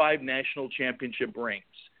all 5 national championship rings.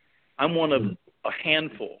 I'm one of a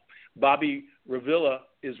handful. Bobby Revilla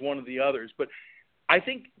is one of the others. But I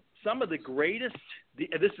think some of the greatest –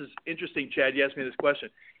 this is interesting, Chad, you asked me this question.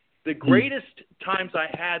 The greatest times I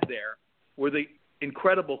had there were the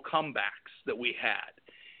incredible comebacks that we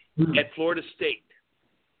had at Florida State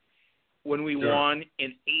when we won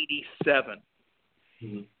in 87,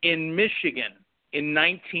 in Michigan in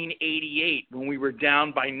 1988 when we were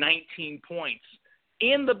down by 19 points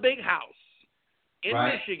in the big house in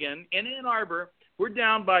Michigan, in Ann Arbor. We're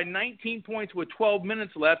down by 19 points with 12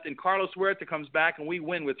 minutes left, and Carlos Huerta comes back, and we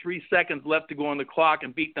win with 3 seconds left to go on the clock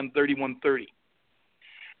and beat them 31-30.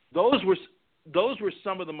 Those were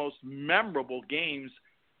some of the most memorable games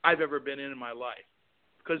I've ever been in my life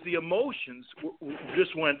because the emotions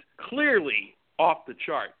just went clearly off the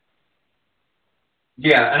chart.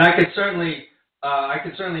 Yeah, and I could certainly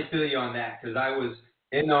feel you on that because I was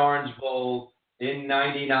in the Orange Bowl in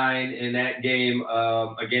 '99 in that game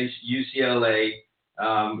against UCLA.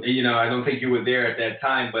 I don't think you were there at that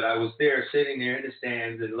time, but I was there sitting there in the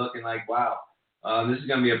stands and looking like, wow, this is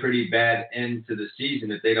going to be a pretty bad end to the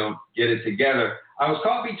season if they don't get it together. I was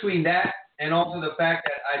caught between that and also the fact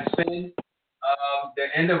that I'd spent the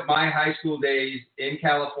end of my high school days in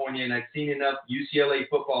California, and I'd seen enough UCLA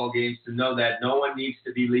football games to know that no one needs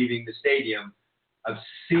to be leaving the stadium. I've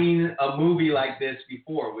seen a movie like this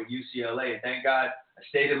before with UCLA, and thank God I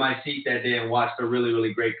stayed in my seat that day and watched a really,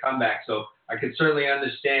 really great comeback. So I could certainly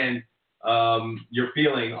understand your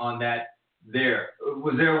feeling on that there.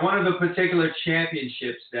 Was there one of the particular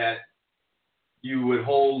championships that you would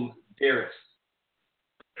hold dearest?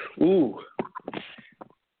 Ooh.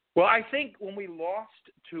 Well, I think when we lost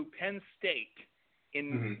to Penn State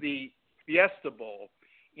in the Fiesta Bowl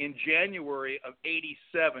in January of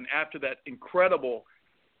 '87, after that incredible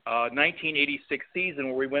 1986 season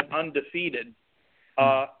where we went undefeated,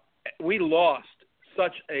 we lost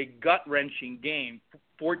such a gut-wrenching game,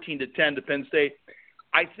 14-10 to Penn State.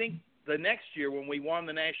 I think the next year when we won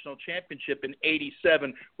the national championship in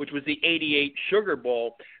 '87, which was the '88 Sugar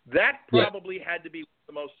Bowl, that probably had to be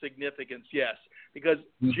the most significant, yes, because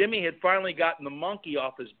Jimmy had finally gotten the monkey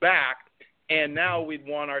off his back, and now we'd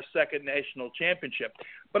won our second national championship.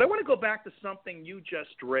 But I want to go back to something you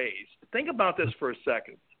just raised. Think about this for a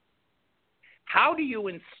second. How do you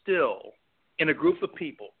instill in a group of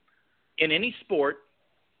people, in any sport,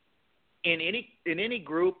 in any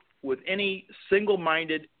group with any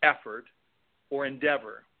single-minded effort or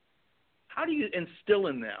endeavor, how do you instill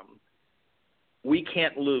in them we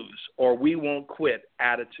can't lose or we won't quit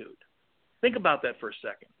attitude? Think about that for a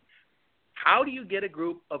second. How do you get a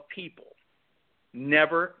group of people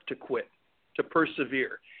never to quit, to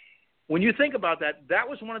persevere? When you think about that, that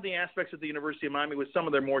was one of the aspects of the University of Miami with some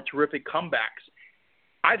of their more terrific comebacks.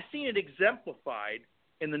 I've seen it exemplified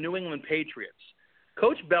in the New England Patriots.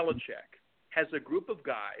 Coach Belichick has a group of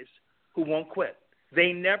guys who won't quit.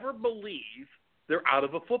 They never believe they're out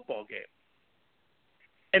of a football game.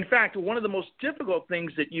 In fact, one of the most difficult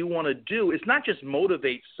things that you want to do is not just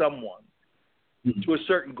motivate someone to a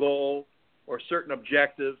certain goal or a certain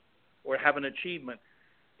objective or have an achievement,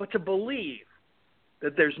 but to believe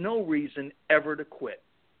that there's no reason ever to quit.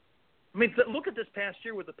 I mean, look at this past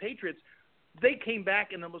year with the Patriots. They came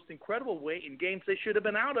back in the most incredible way in games they should have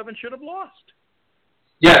been out of and should have lost.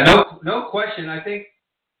 Yeah, no question. I think,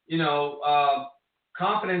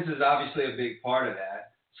 confidence is obviously a big part of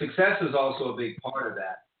that. Success is also a big part of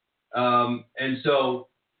that. And so,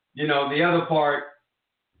 the other part,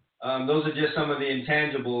 those are just some of the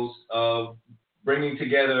intangibles of bringing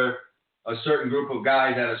together a certain group of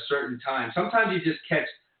guys at a certain time. Sometimes you just catch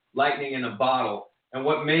lightning in a bottle. And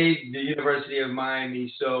what made the University of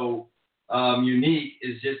Miami so unique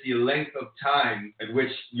is just the length of time at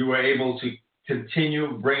which you were able to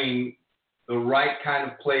continue bringing the right kind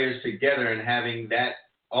of players together and having that,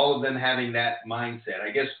 all of them having that mindset.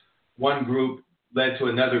 I guess one group led to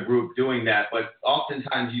another group doing that, but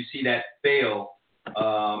oftentimes you see that fail at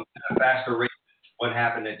a faster rate than what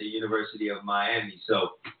happened at the University of Miami. So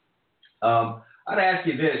I'd ask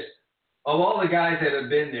you this. Of all the guys that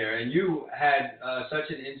have been there, and you had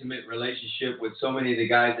such an intimate relationship with so many of the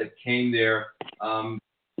guys that came there,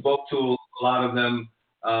 spoke to a lot of them,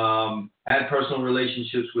 had personal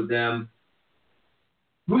relationships with them.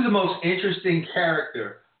 Who's the most interesting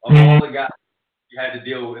character of all the guys you had to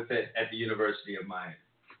deal with at the University of Miami?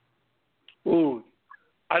 Ooh,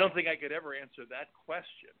 I don't think I could ever answer that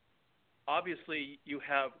question. Obviously, you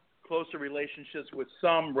have closer relationships with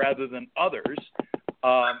some rather than others.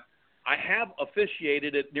 I have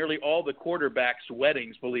officiated at nearly all the quarterbacks'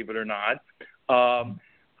 weddings, believe it or not.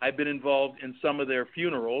 I've been involved in some of their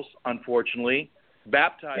funerals, unfortunately,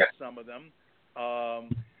 baptized some of them,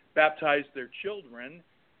 baptized their children,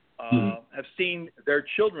 have seen their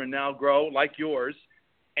children now grow like yours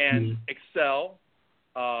and excel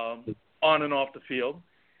on and off the field.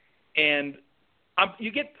 And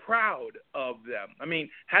you get proud of them. I mean,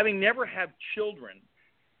 having never had children,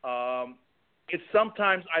 it's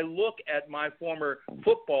sometimes I look at my former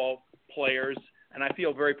football players, and I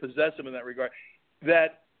feel very possessive in that regard,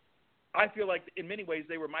 that I feel like in many ways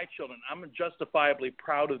they were my children. I'm justifiably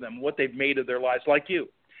proud of them, what they've made of their lives, like you.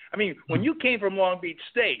 I mean, when you came from Long Beach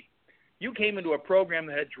State, you came into a program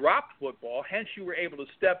that had dropped football, hence you were able to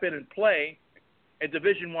step in and play at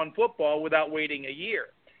Division I football without waiting a year.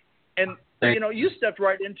 And, you stepped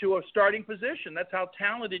right into a starting position. That's how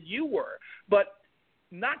talented you were. But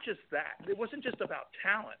not just that. It wasn't just about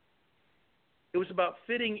talent. It was about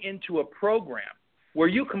fitting into a program where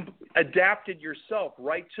you adapted yourself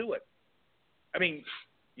right to it. I mean,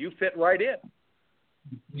 you fit right in.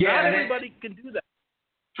 Yeah, not everybody can do that.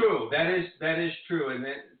 True. That is true. And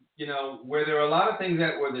that, where there are a lot of things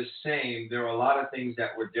that were the same, there are a lot of things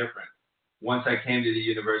that were different. Once I came to the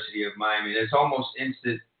University of Miami, it's almost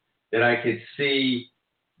instant that I could see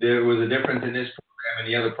there was a difference in this program and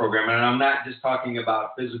the other program. And I'm not just talking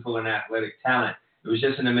about physical and athletic talent. It was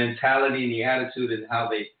just in the mentality and the attitude and how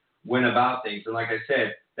they went about things. And like I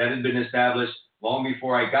said, that had been established long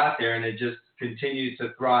before I got there, and it just continued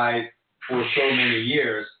to thrive for so many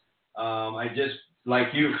years. I just, like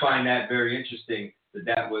you, find that very interesting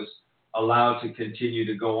that was allowed to continue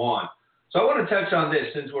to go on. So I want to touch on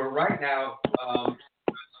this, since we're right now sitting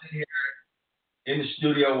here in the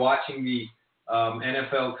studio watching the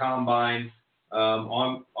NFL Combine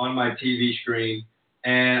on my TV screen.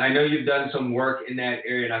 And I know you've done some work in that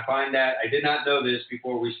area, and I find that, I did not know this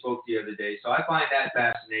before we spoke the other day, so I find that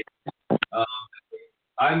fascinating.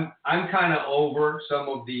 I'm kind of over some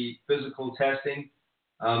of the physical testing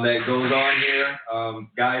that goes on here.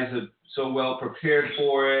 Guys are so well prepared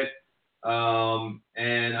for it,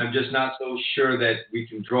 and I'm just not so sure that we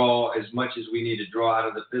can draw as much as we need to draw out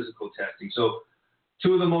of the physical testing. So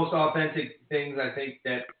two of the most authentic things I think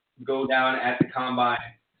that go down at the Combine,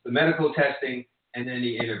 the medical testing and then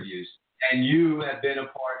the interviews. And you have been a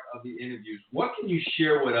part of the interviews. What can you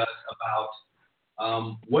share with us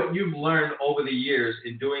about what you've learned over the years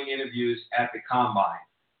in doing interviews at the Combine?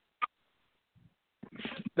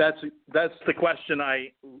 That's the question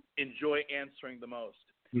I enjoy answering the most.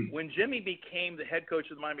 When Jimmy became the head coach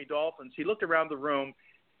of the Miami Dolphins, he looked around the room,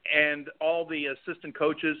 and all the assistant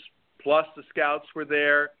coaches plus the scouts were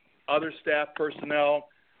there, other staff personnel,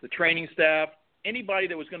 the training staff, anybody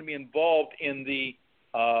that was going to be involved in the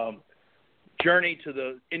journey to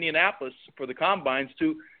the Indianapolis for the Combines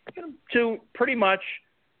to pretty much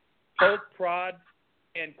poke, prod,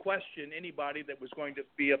 and question anybody that was going to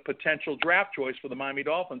be a potential draft choice for the Miami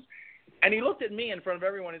Dolphins. And he looked at me in front of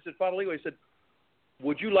everyone and said, Fadaligo, he said,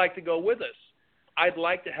 would you like to go with us? I'd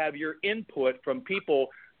like to have your input from people.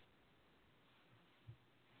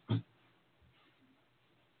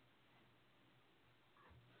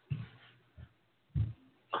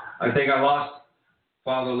 I think I lost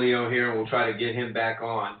Father Leo here, and we'll try to get him back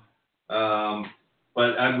on.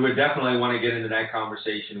 But I would definitely want to get into that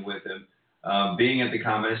conversation with him. Being at the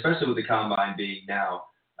Combine, especially with the Combine being now,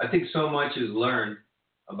 I think so much is learned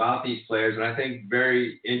about these players, and I think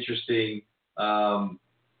very interesting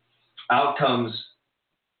outcomes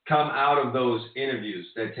come out of those interviews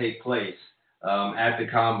that take place at the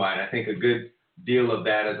Combine. I think a good deal of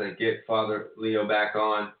that, as I get Father Leo back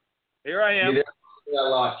on. Here I am. I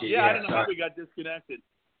lost you. Yeah, I don't know how we got disconnected.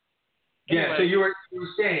 Anyway. Yeah, so you were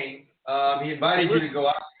saying he invited you to go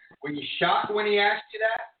out. Were you shocked when he asked you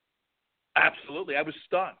that? Absolutely. I was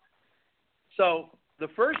stunned. So the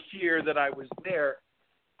first year that I was there,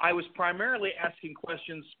 I was primarily asking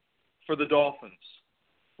questions for the Dolphins.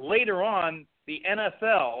 Later on, the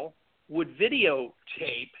NFL would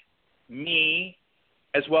videotape me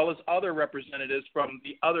as well as other representatives from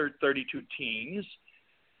the other 32 teams.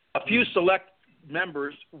 A few select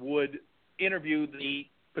members would interview the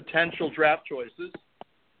potential draft choices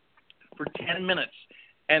for 10 minutes,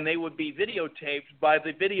 and they would be videotaped by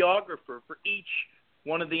the videographer for each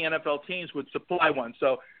one of the NFL teams would supply one.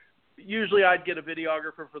 So usually I'd get a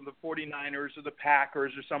videographer from the 49ers or the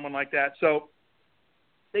Packers or someone like that. So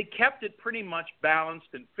they kept it pretty much balanced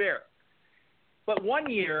and fair. But one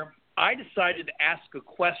year I decided to ask a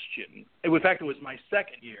question. In fact, it was my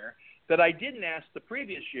second year that I didn't ask the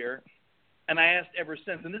previous year, and I asked ever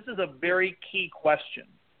since. And this is a very key question.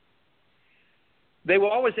 They were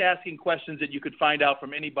always asking questions that you could find out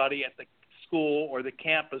from anybody at the school or the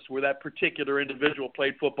campus where that particular individual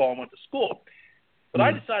played football and went to school. But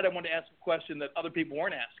I decided I wanted to ask a question that other people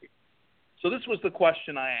weren't asking. So this was the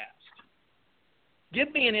question I asked.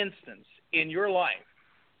 Give me an instance in your life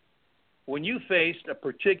when you faced a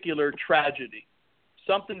particular tragedy,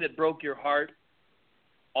 something that broke your heart,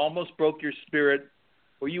 almost broke your spirit,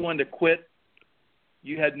 or you wanted to quit,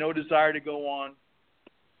 you had no desire to go on.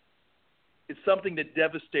 It's something that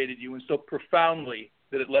devastated you and so profoundly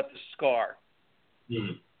that it left a scar.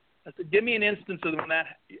 I said, give me an instance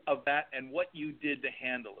of that and what you did to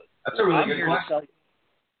handle it. That's a really good question.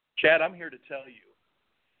 Chad, I'm here to tell you.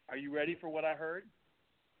 Are you ready for what I heard?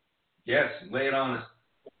 Yes, lay it on us.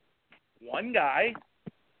 One guy,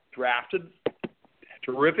 drafted,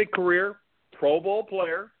 terrific career, Pro Bowl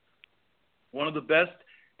player, one of the best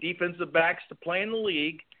defensive backs to play in the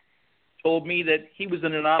league, told me that he was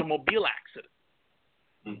in an automobile accident.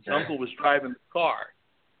 Okay. His uncle was driving the car,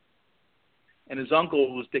 and his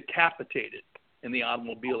uncle was decapitated in the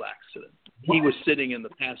automobile accident. What? He was sitting in the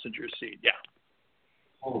passenger seat. Yeah.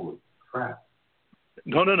 Holy crap.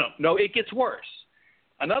 No, it gets worse.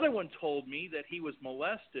 Another one told me that he was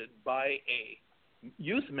molested by a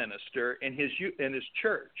youth minister in his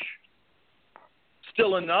church.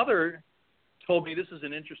 Still another told me, this is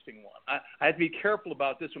an interesting one. I have to be careful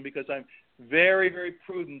about this one because I'm very, very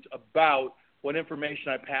prudent about what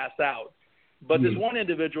information I pass out. But this one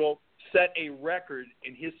individual set a record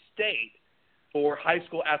in his state for high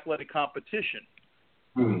school athletic competition.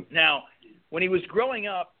 Now, when he was growing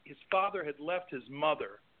up, his father had left his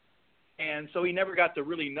mother, and so he never got to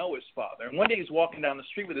really know his father. And one day he's walking down the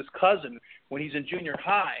street with his cousin when he's in junior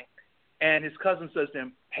high, and his cousin says to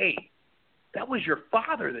him, "Hey, that was your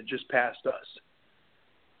father that just passed us."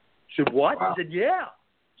 He said, "What?" Wow. He said, "Yeah."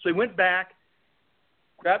 So he went back,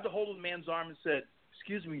 grabbed a hold of the man's arm and said,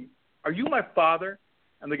 "Excuse me, are you my father?"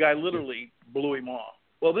 And the guy literally blew him off.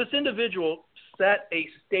 Well, this individual set a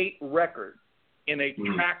state record in a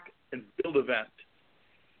track and field event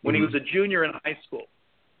when he was a junior in high school.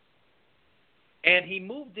 And he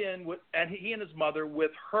moved in he and his mother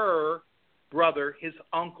with her brother, his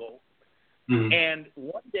uncle. And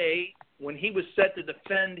one day when he was set to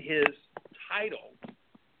defend his title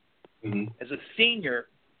as a senior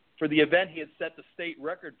for the event he had set the state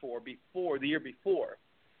record for the year before,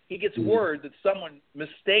 he gets word that someone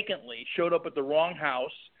mistakenly showed up at the wrong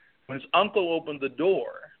house. When his uncle opened the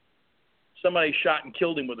door, somebody shot and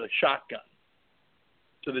killed him with a shotgun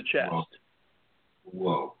to the chest.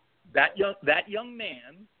 Whoa. That young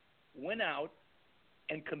man went out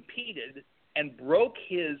and competed and broke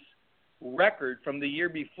his record from the year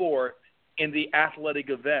before in the athletic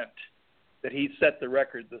event that he set the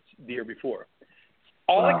record the year before.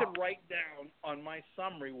 All I could write down on my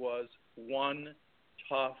summary was one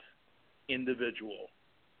tough individual.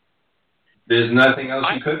 There's nothing else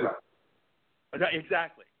you could write.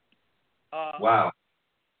 Exactly. Wow.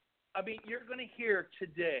 I mean, you're going to hear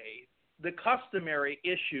today the customary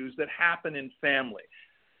issues that happen in family.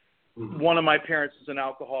 One of my parents is an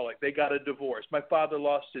alcoholic. They got a divorce. My father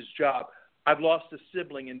lost his job. I've lost a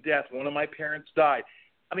sibling in death. One of my parents died.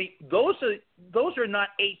 I mean, those are not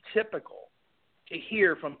atypical to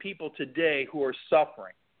hear from people today who are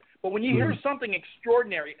suffering. But when you hear something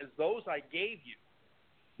extraordinary as those I gave you,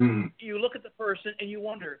 you look at the person and you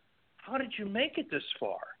wonder, how did you make it this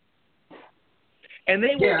far? And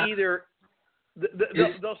they will either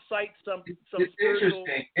they'll cite some spiritual.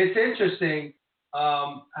 It's interesting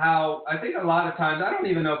how I think a lot of times, I don't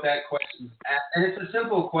even know if that question's asked, and it's a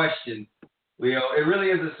simple question, Leo. It really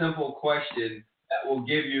is a simple question that will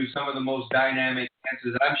give you some of the most dynamic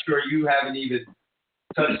answers. I'm sure you haven't even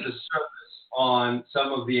touched the surface on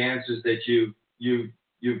some of the answers that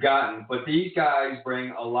you've gotten, but these guys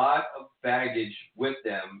bring a lot of baggage with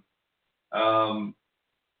them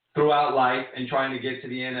throughout life and trying to get to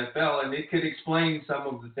the NFL, and it could explain some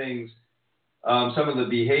of the things, some of the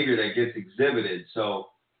behavior that gets exhibited. So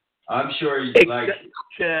I'm sure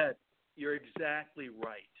Chad, you're exactly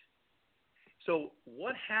right. So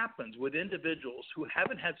what happens with individuals who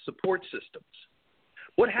haven't had support systems?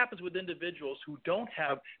 What happens with individuals who don't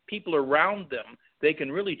have people around them they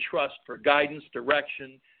can really trust for guidance,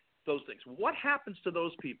 direction, those things? What happens to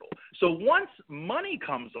those people? So once money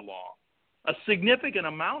comes along, a significant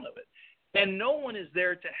amount of it, and no one is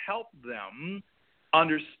there to help them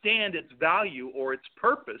understand its value or its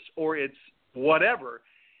purpose or its whatever,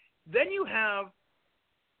 then you have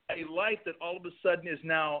a life that all of a sudden is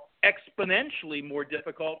now exponentially more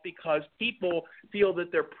difficult because people feel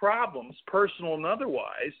that their problems, personal and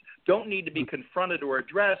otherwise, don't need to be confronted or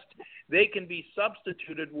addressed. They can be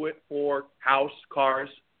substituted for house, cars,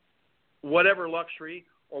 whatever luxury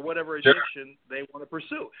or whatever addiction they want to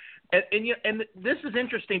pursue. And this is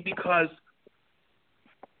interesting because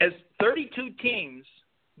as 32 teams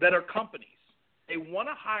that are companies, they want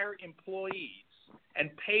to hire employees and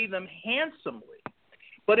pay them handsomely.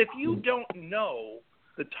 But if you don't know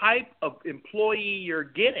the type of employee you're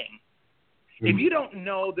getting, if you don't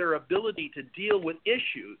know their ability to deal with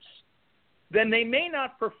issues, then they may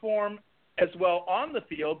not perform as well on the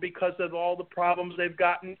field because of all the problems they've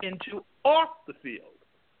gotten into off the field.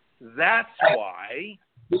 That's why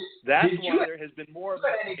there has been more of a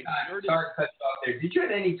sorry to cut you off there. Did you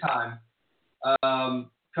at any time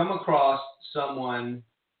come across someone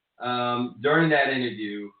during that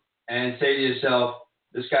interview and say to yourself,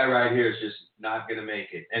 this guy right here is just not going to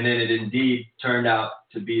make it, and then it indeed turned out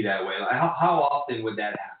to be that way? Like, how often would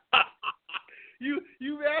that happen?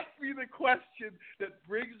 You've asked me the question that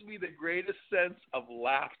brings me the greatest sense of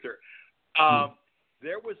laughter.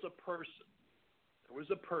 There was a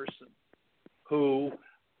person who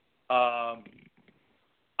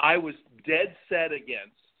I was dead set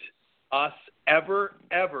against us ever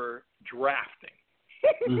drafting.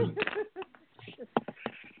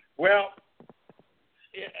 Well,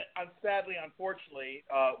 sadly, unfortunately,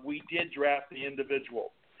 we did draft the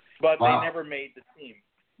individual, but they never made the team.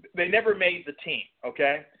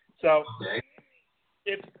 Okay? So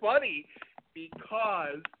it's funny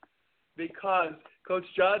because Coach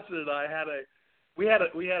Johnson and I we had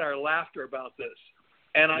our laughter about this.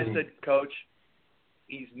 And I said, Coach,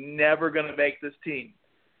 he's never going to make this team.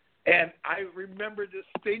 And I remember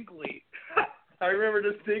distinctly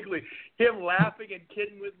him laughing and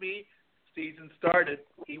kidding with me. Season started,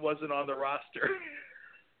 he wasn't on the roster.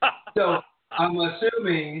 So I'm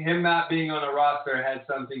assuming him not being on the roster had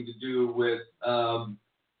something to do with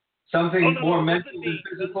something more mental than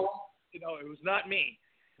physical? It was not me.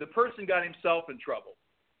 The person got himself in trouble,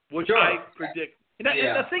 which I predict.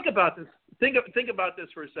 Now think about this. Think about this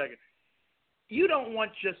for a second. You don't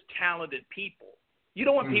want just talented people. You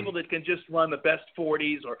don't want people that can just run the best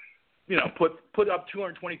 40s or, put up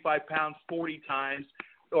 225 pounds 40 times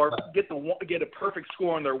or get a perfect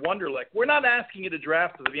score on their Wonderlic. We're not asking you to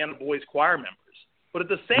draft the Vienna Boys choir members. But at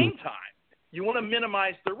the same time, you want to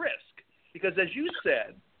minimize the risk because, as you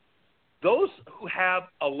said, those who have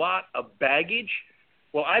a lot of baggage,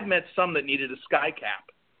 well, I've met some that needed a sky cap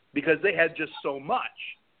because they had just so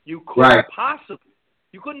much. You couldn't possibly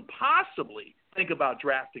think about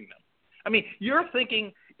drafting them. I mean, you're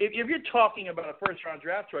thinking, if you're talking about a first-round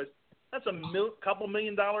draft choice, that's a couple $1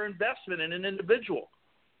 million investment in an individual.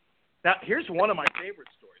 Now, here's one of my favorite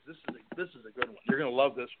stories. This is a good one. You're going to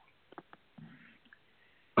love this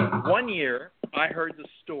one. One year, I heard the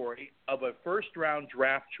story of a first-round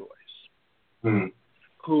draft choice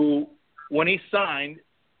who, when he signed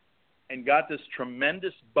and got this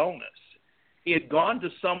tremendous bonus, he had gone to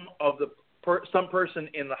some person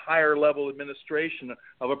in the higher level administration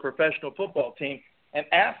of a professional football team and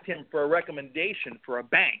asked him for a recommendation for a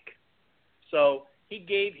bank. So he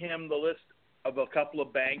gave him the list of a couple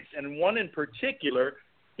of banks, and one in particular,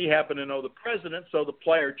 he happened to know the president, so the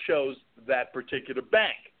player chose that particular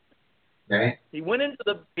bank. Okay. He went in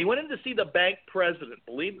to see the bank president,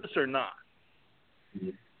 believe this or not.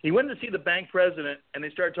 He went to see the bank president, and they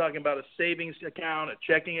started talking about a savings account, a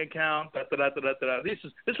checking account,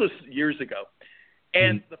 This was years ago.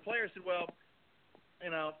 And the player said, well,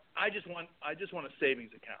 I just want a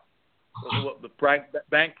savings account. Well, the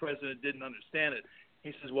bank president didn't understand it.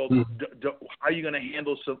 He says, well, how are you going to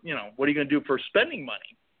handle what are you going to do for spending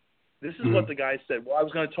money? This is what the guy said. Well, I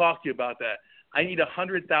was going to talk to you about that. I need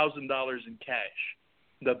 $100,000 in cash.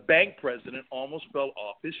 The bank president almost fell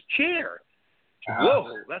off his chair.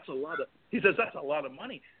 Whoa, that's a lot of. He says that's a lot of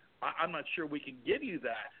money. I'm not sure we can give you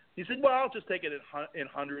that. He said, well, I'll just take it in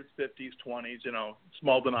hundreds, 50s, 20s,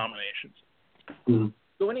 small denominations.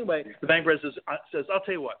 So anyway, the bank president says, I'll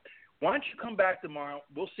tell you what. Why don't you come back tomorrow?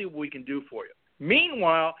 We'll see what we can do for you.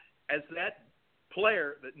 Meanwhile, as that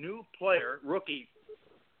new player, rookie,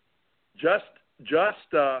 just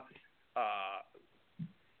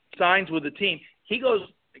signs with the team, he goes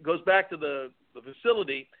back to the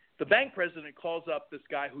facility. The bank president calls up this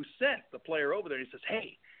guy who sent the player over there. He says,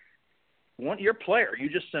 hey, your player you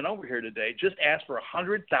just sent over here today just asked for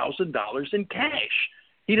 $100,000 in cash.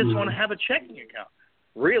 He doesn't want to have a checking account.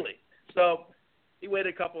 Really? So he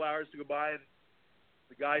waited a couple hours to go by, and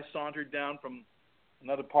the guy sauntered down from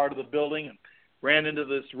another part of the building and ran into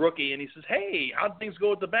this rookie, and he says, hey, how'd things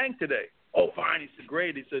go at the bank today? Oh, fine. He said,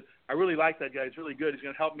 great. He said, I really like that guy. He's really good. He's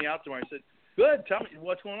going to help me out tomorrow. I said, good. Tell me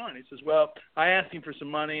what's going on. He says, well, I asked him for some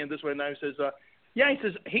money and this way and that. He says, yeah. He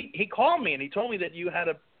says, he called me and he told me that you had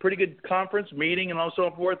a pretty good conference meeting and all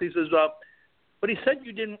so forth. He says, but he said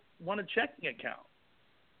you didn't want a checking account.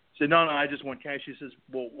 I said, no, I just want cash. He says,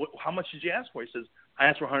 well, how much did you ask for? He says, I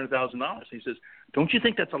asked for $100,000. He says, don't you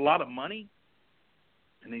think that's a lot of money?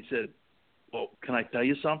 And he said, well, can I tell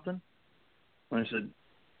you something? And I said,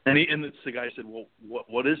 and the guy said, well,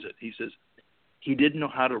 what is it? He says, he didn't know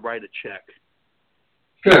how to write a check.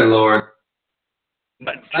 Good Lord.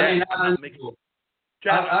 But not unusual.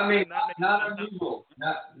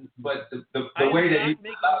 But the way that he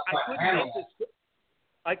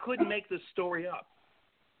I couldn't make this story up.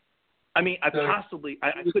 I mean, I couldn't possibly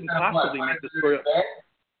make this story up.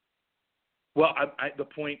 Well, the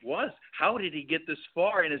point was, how did he get this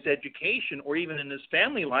far in his education or even in his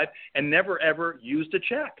family life and never, ever used a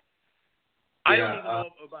check? I don't even know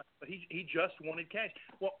about it, but he just wanted cash.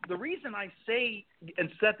 Well, the reason I say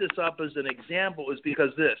and set this up as an example is because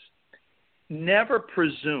never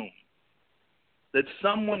presume that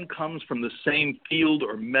someone comes from the same field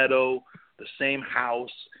or meadow, the same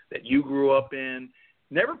house that you grew up in.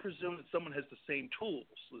 Never presume that someone has the same tools,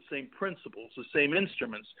 the same principles, the same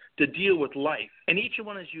instruments to deal with life. And each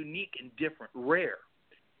one is unique and different, rare.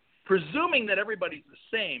 Presuming that everybody's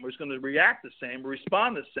the same or is going to react the same or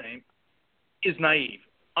respond the same is naive,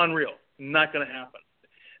 unreal, not going to happen.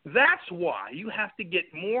 That's why you have to get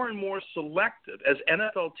more and more selective as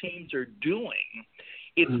NFL teams are doing.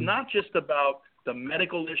 It's not just about the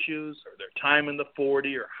medical issues or their time in the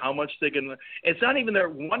 40 or how much they can – it's not even their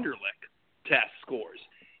Wonderlic test scores.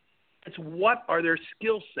 It's what are their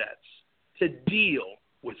skill sets to deal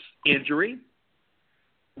with injury,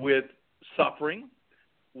 with suffering,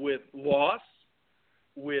 with loss,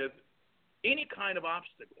 with any kind of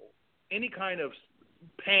obstacle, any kind of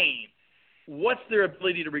pain. What's their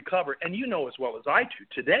ability to recover? And you know as well as I do,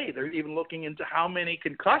 today they're even looking into how many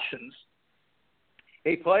concussions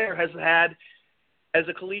a player has had as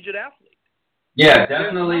a collegiate athlete. Yeah,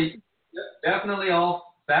 definitely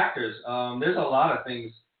all factors. There's a lot of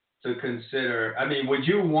things to consider. I mean, would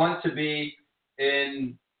you want to be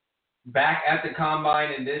back at the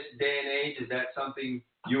combine in this day and age? Is that something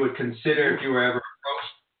you would consider if you were ever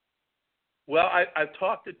approached? Well, I've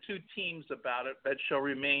talked to two teams about it that shall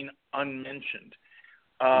remain unmentioned.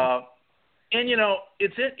 And, you know,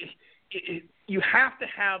 you have to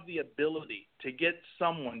have the ability to get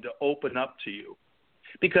someone to open up to you.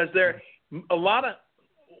 Because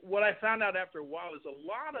what I found out after a while is a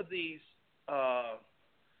lot of these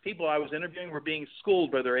people I was interviewing were being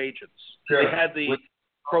schooled by their agents. Sure. They had the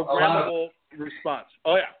programmable response.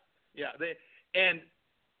 Oh, yeah. And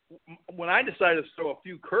when I decided to throw a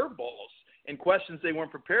few curveballs and questions they weren't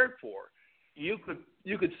prepared for, you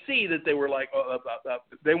could see that they were like,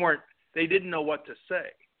 they didn't know what to say.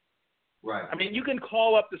 Right. I mean, you can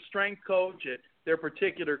call up the strength coach at their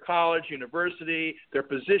particular college, university, their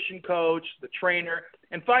position coach, the trainer,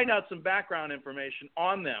 and find out some background information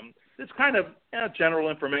on them. It's kind of general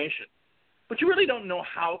information. But you really don't know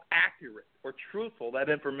how accurate or truthful that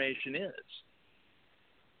information is.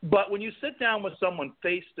 But when you sit down with someone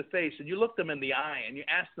face to face and you look them in the eye and you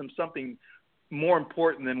ask them something more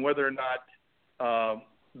important than whether or not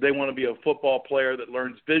they want to be a football player that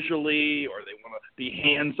learns visually or they want to be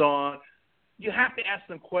hands-on, you have to ask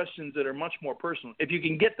them questions that are much more personal. If you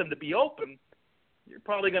can get them to be open, you're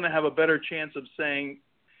probably going to have a better chance of saying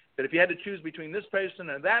that if you had to choose between this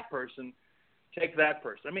person and that person, take that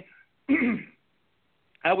person. I mean,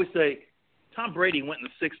 I always say Tom Brady went in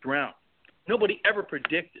the 6th round. Nobody ever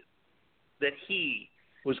predicted that he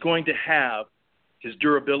was going to have his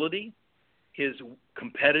durability, his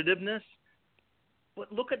competitiveness.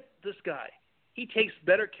 But look at this guy. He takes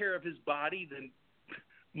better care of his body than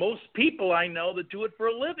most people I know that do it for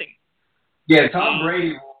a living. Yeah, Tom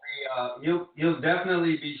Brady will be, he'll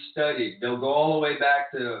definitely be studied. They'll go all the way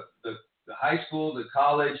back to the high school, the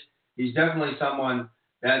college. He's definitely someone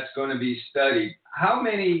that's going to be studied.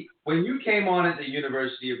 When you came on at the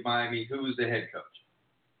University of Miami, who was the head coach?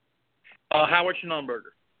 Howard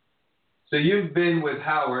Schnellenberger. So you've been with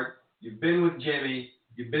Howard, you've been with Jimmy,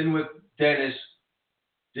 you've been with Dennis,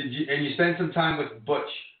 and you spent some time with Butch,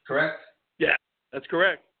 correct? Yeah, that's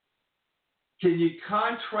correct. Can you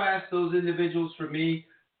contrast those individuals for me?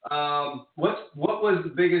 What was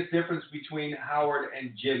the biggest difference between Howard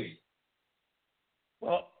and Jimmy?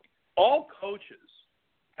 Well, all coaches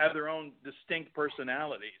have their own distinct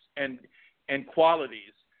personalities and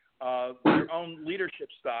qualities, their own leadership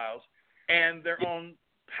styles, and their own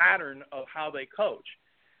pattern of how they coach.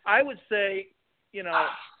 I would say,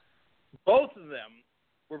 both of them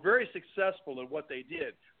were very successful at what they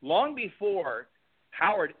did. Long before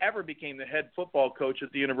Howard ever became the head football coach at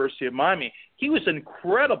the University of Miami, he was an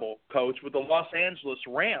incredible coach with the Los Angeles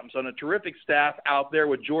Rams on a terrific staff out there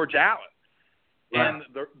with George Allen. Right. And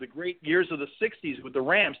the great years of the 60s with the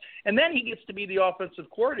Rams. And then he gets to be the offensive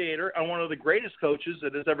coordinator on one of the greatest coaches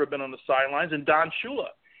that has ever been on the sidelines, and Don Shula.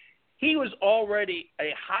 He was already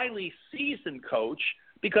a highly seasoned coach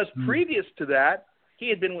because previous to that, he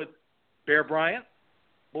had been with Bear Bryant,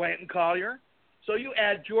 Blanton Collier. So you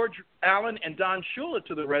add George Allen and Don Shula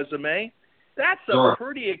to the resume, that's a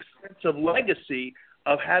pretty extensive legacy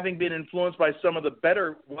of having been influenced by some of the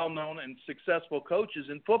better, well-known and successful coaches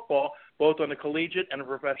in football, both on a collegiate and a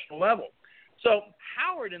professional level. So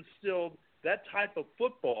Howard instilled that type of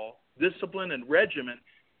football discipline and regimen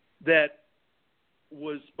that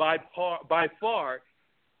was by far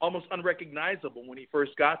almost unrecognizable when he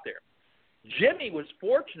first got there. Jimmy was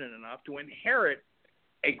fortunate enough to inherit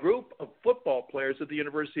a group of football players at the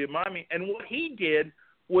University of Miami, and what he did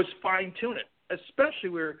was fine-tune it, especially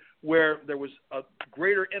where there was a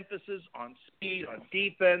greater emphasis on speed, on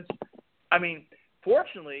defense. I mean,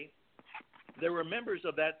 fortunately, there were members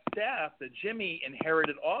of that staff that Jimmy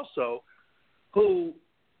inherited also who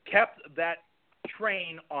kept that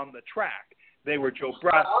train on the track. They were Joe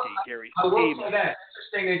Brodsky, Gary Stevens. I will say that.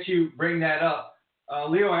 Interesting that you bring that up.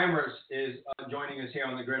 Leo Ambrust is joining us here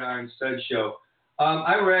on the Gridironstuds show.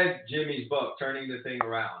 I read Jimmy's book, Turning the Thing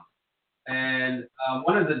Around. And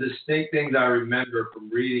one of the distinct things I remember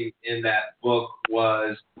from reading in that book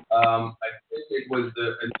was, I think it was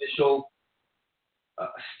the initial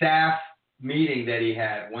staff meeting that he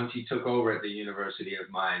had once he took over at the University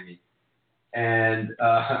of Miami. And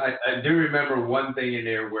I do remember one thing in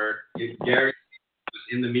there where Gary was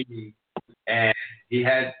in the meeting and he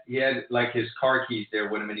had like his car keys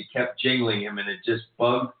there with him and he kept jingling him and it just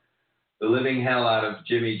bugged the living hell out of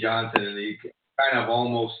Jimmy Johnson, and he kind of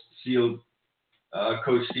almost sealed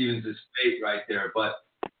Coach Stevens' fate right there. But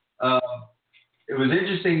it was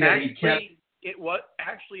interesting that he kept. It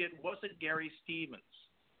wasn't Gary Stevens.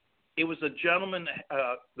 It was a gentleman,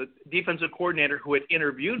 the defensive coordinator who had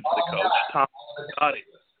interviewed for the coach, Tom Olivetti.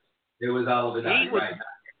 It was Olivetti, right?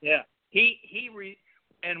 Yeah.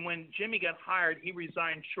 And when Jimmy got hired, he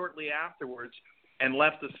resigned shortly afterwards and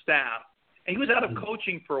left the staff. And he was out of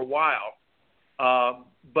coaching for a while,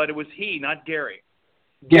 but it was he, not Gary.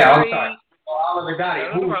 Yeah, Gary, I'm sorry.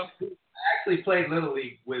 Olivetti, who actually played Little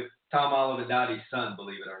League with Tom Olivetti's son,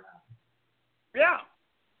 believe it or not. Yeah.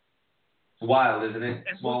 It's wild, isn't it?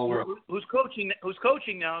 And Small world. Who's coaching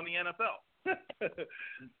now in the NFL?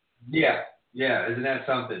 Yeah, isn't that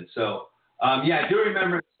something? So, I do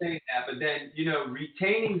remember saying that, but then,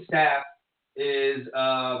 retaining staff is,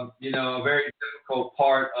 a very difficult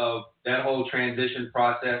part of that whole transition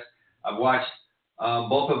process. I've watched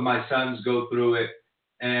both of my sons go through it,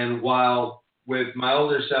 and while with my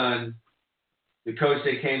older son, the coach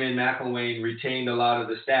that came in, McElwain, retained a lot of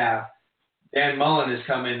the staff, Dan Mullen has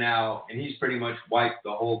come in now, and he's pretty much wiped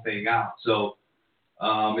the whole thing out. So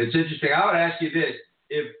it's interesting. I would ask you this.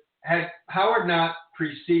 Had Howard not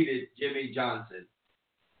preceded Jimmy Johnson,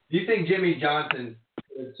 do you think Jimmy Johnson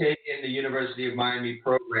could have taken the University of Miami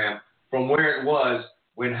program from where it was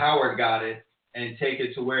when Howard got it and take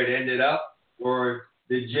it to where it ended up? Or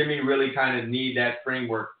did Jimmy really kind of need that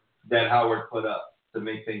framework that Howard put up to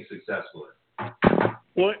make things successful?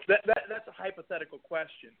 Well, that's a hypothetical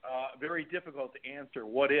question. Very difficult to answer.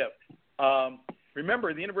 What if?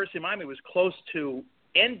 Remember, the University of Miami was close to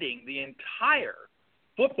ending the entire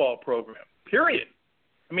football program, period.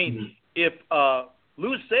 I mean, if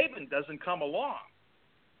Lou Saban doesn't come along,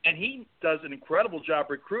 and he does an incredible job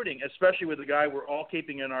recruiting, especially with the guy we're all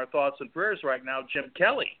keeping in our thoughts and prayers right now, Jim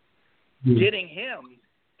Kelly, getting him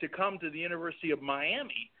to come to the University of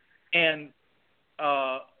Miami, and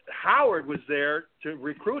Howard was there to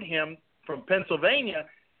recruit him from Pennsylvania.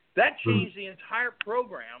 That changed the entire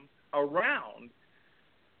program around,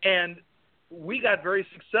 and we got very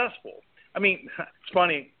successful. I mean, it's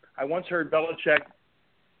funny. I once heard Bill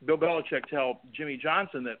Belichick tell Jimmy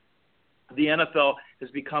Johnson that the NFL has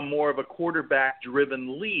become more of a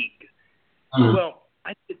quarterback-driven league. Well,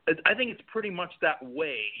 I think it's pretty much that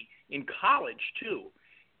way in college, too,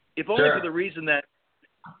 if only for the reason that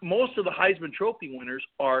most of the Heisman Trophy winners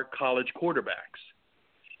are college quarterbacks.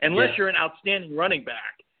 Unless you're an outstanding running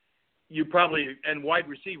back, you probably, and wide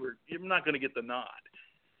receiver, you're not going to get the nod.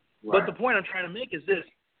 Right. But the point I'm trying to make is this.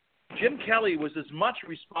 Jim Kelly was as much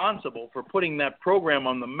responsible for putting that program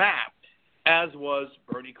on the map as was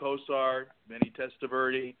Bernie Kosar, Vinny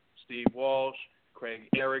Testaverde, Steve Walsh, Craig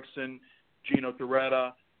Erickson, Gino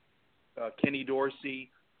Torretta, Kenny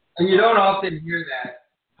Dorsey. And you don't often hear that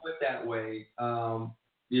put that way.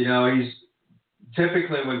 He's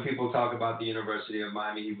typically, when people talk about the University of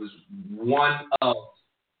Miami, he was one of,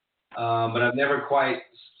 but I've never quite,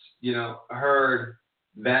 heard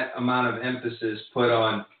that amount of emphasis put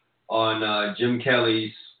on Jim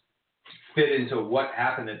Kelly's fit into what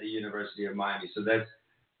happened at the University of Miami. So that's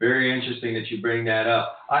very interesting that you bring that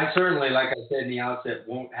up. I certainly, like I said in the outset,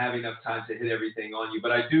 won't have enough time to hit everything on you,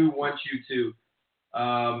 but I do want you to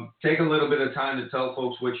take a little bit of time to tell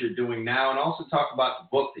folks what you're doing now, and also talk about the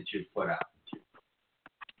book that you've put out.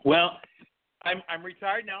 Well, I'm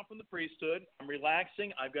retired now from the priesthood. I'm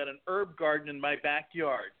relaxing. I've got an herb garden in my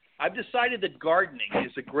backyard. I've decided that gardening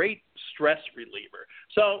is a great stress reliever.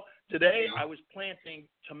 So today I was planting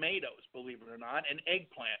tomatoes, believe it or not, and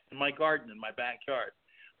eggplant in my garden in my backyard.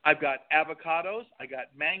 I've got avocados, I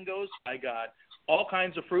got mangoes, I got all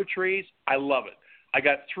kinds of fruit trees. I love it. I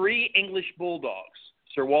got 3 English bulldogs,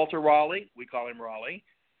 Sir Walter Raleigh, we call him Raleigh,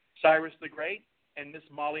 Cyrus the Great, and Miss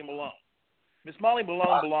Molly Malone. Miss Molly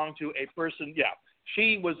Malone belonged to a person,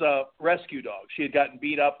 she was a rescue dog. She had gotten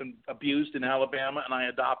beat up and abused in Alabama, and I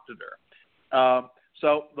adopted her.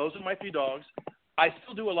 So those are my 3 dogs. I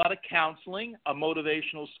still do a lot of counseling,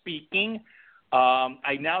 motivational speaking.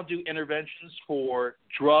 I now do interventions for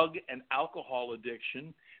drug and alcohol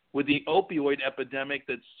addiction. With the opioid epidemic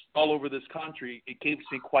that's all over this country, it keeps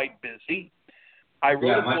me quite busy. I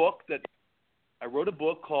wrote a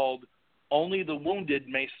book called Only the Wounded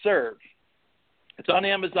May Serve. It's on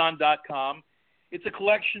Amazon.com. It's a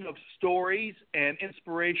collection of stories and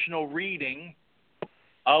inspirational reading.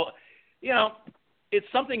 It's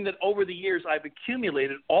something that over the years I've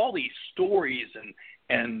accumulated all these stories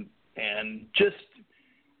and just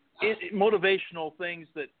motivational things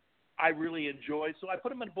that I really enjoy. So I put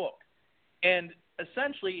them in a book. And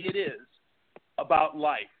essentially it is about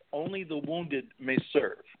life. Only the wounded may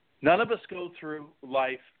serve. None of us go through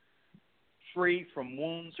life free from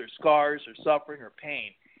wounds or scars or suffering or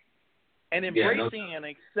pain. And embracing and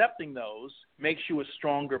accepting those makes you a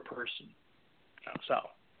stronger person. So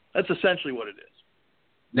that's essentially what it is.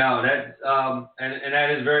 No, that and that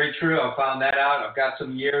is very true. I found that out. I've got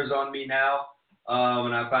some years on me now,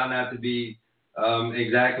 and I found that to be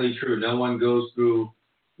exactly true. No one goes through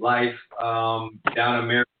life down a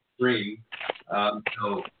merry stream.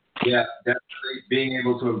 Definitely being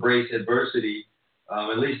able to embrace adversity.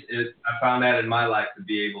 At least I found that in my life to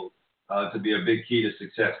be able to be a big key to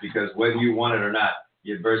success, because whether you want it or not,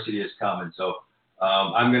 the adversity is coming. So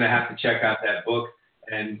I'm going to have to check out that book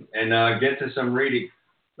and get to some reading.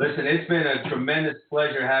 Listen, it's been a tremendous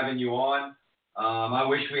pleasure having you on. I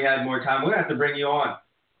wish we had more time. We're going to have to bring you on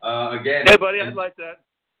again. Hey, buddy, I'd like that.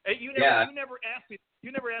 Hey, you never asked me.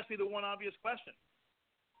 You never asked me the one obvious question.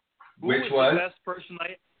 Who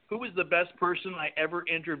was the best person I ever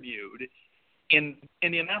interviewed in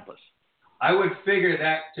Indianapolis? I would figure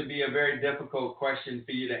that to be a very difficult question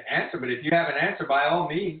for you to answer, but if you have an answer, by all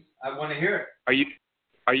means, I want to hear it.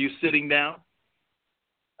 Are you sitting down?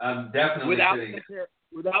 I'm definitely sitting down.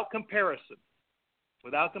 Without comparison,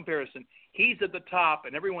 he's at the top,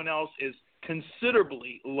 and everyone else is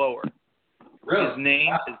considerably lower. Really?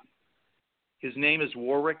 His name is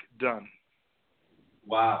Warwick Dunn.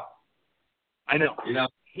 Wow. I know. I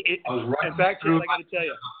was right. In fact, I got to tell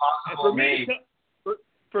you,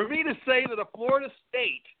 for me to say that a Florida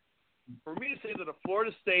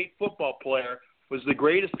State football player was the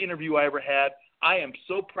greatest interview I ever had. I am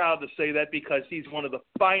so proud to say that because he's one of the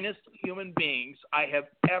finest human beings I have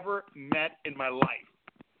ever met in my life.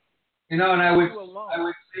 You know, and I would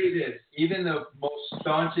say this, even the most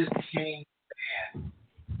staunchest Kane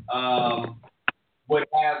fan would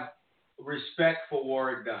have respect for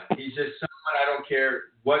Warrick Dunn. He's just someone, I don't care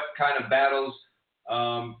what kind of battles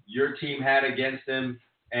your team had against him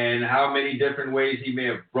and how many different ways he may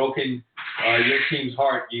have broken your team's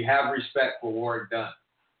heart. You have respect for Warrick Dunn.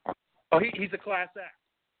 Oh, he's a class act.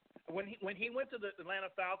 When he went to the Atlanta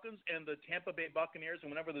Falcons and the Tampa Bay Buccaneers,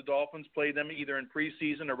 and whenever the Dolphins played them either in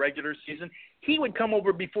preseason or regular season, he would come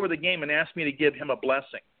over before the game and ask me to give him a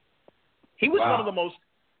blessing. He was one of the most,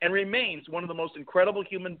 and remains one of the most incredible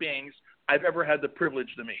human beings I've ever had the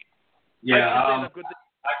privilege to meet. Yeah,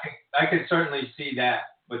 I could certainly see that,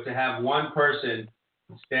 but to have one person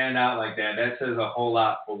stand out like that, that says a whole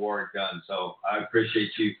lot for Warrick Dunn. So I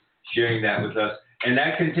appreciate you sharing that with us. And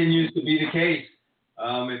that continues to be the case.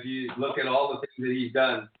 If you look at all the things that he's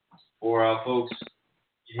done for folks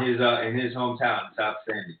in his hometown, it's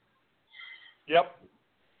outstanding. Yep.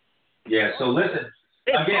 Yeah, so listen,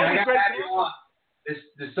 again, I got to have you on.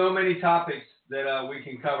 There's so many topics that we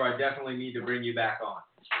can cover. I definitely need to bring you back on.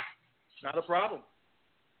 Not a problem.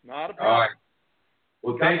 Not a All problem. right.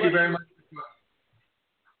 Well, thank you very much.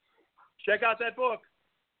 Check out that book.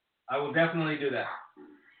 I will definitely do that.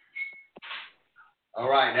 All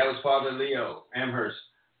right, that was Father Leo Ambrust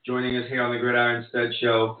joining us here on the Gridironstuds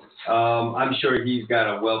show. I'm sure he's got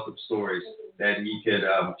a wealth of stories that he could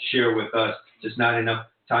share with us. Just not enough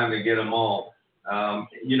time to get them all.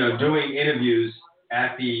 Doing interviews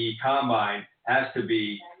at the Combine has to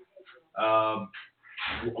be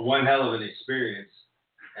one hell of an experience.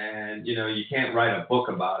 And, you can't write a book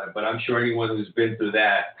about it, but I'm sure anyone who's been through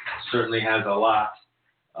that certainly has a lot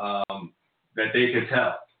that they could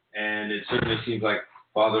tell. And it certainly seems like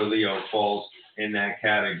Father Leo falls in that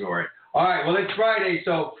category. All right, well, it's Friday,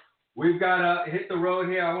 so we've got to hit the road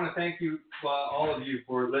here. I want to thank you, all of you,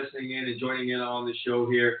 for listening in and joining in on the show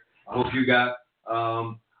here. I hope you got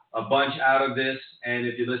a bunch out of this. And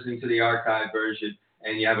if you're listening to the archive version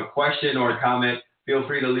and you have a question or a comment, feel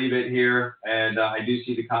free to leave it here. And I do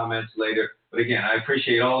see the comments later. But again, I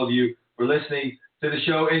appreciate all of you for listening to the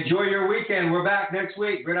show. Enjoy your weekend. We're back next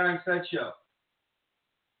week. Gridironstuds show.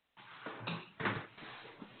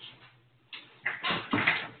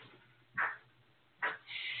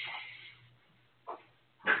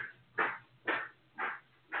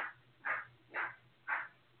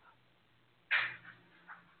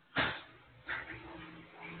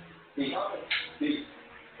 Peace.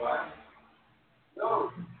 What? No.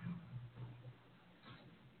 What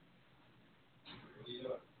are you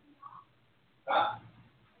doing? Huh?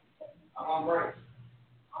 I'm on break.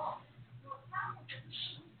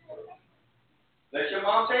 Let your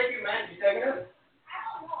mom take you, man. You taking her?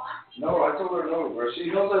 No, I told her no, bro. She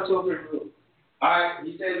knows I told her no. All right,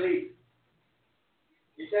 you said leave.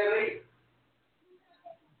 You said leave.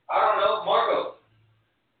 I don't know, Marco.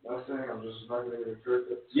 Nothing. I'm just not going to get a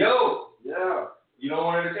trip. Yo. Yeah. You don't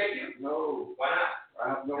want her to take you? No. Why not? I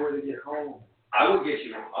have nowhere to get home. I will get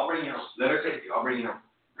you home. I'll bring you home. Let her take you. I'll bring you home.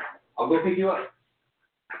 I'll go pick you up.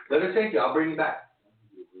 Let her take you. I'll bring you back.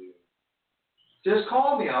 Just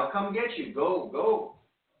call me. I'll come get you. Go.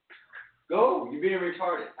 You're being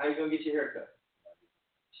retarded. How you going to get your hair cut?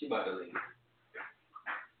 She about to leave.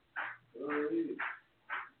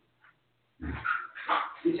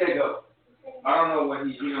 He said go. I don't know when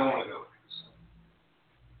he don't want to go.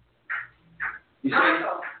 He said,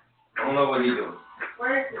 Michael. I don't know what he's doing.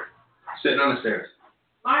 Where is he? Sitting on the stairs.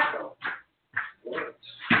 Michael. What?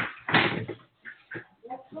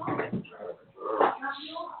 That's wrong.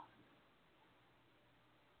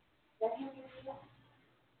 Let him do that.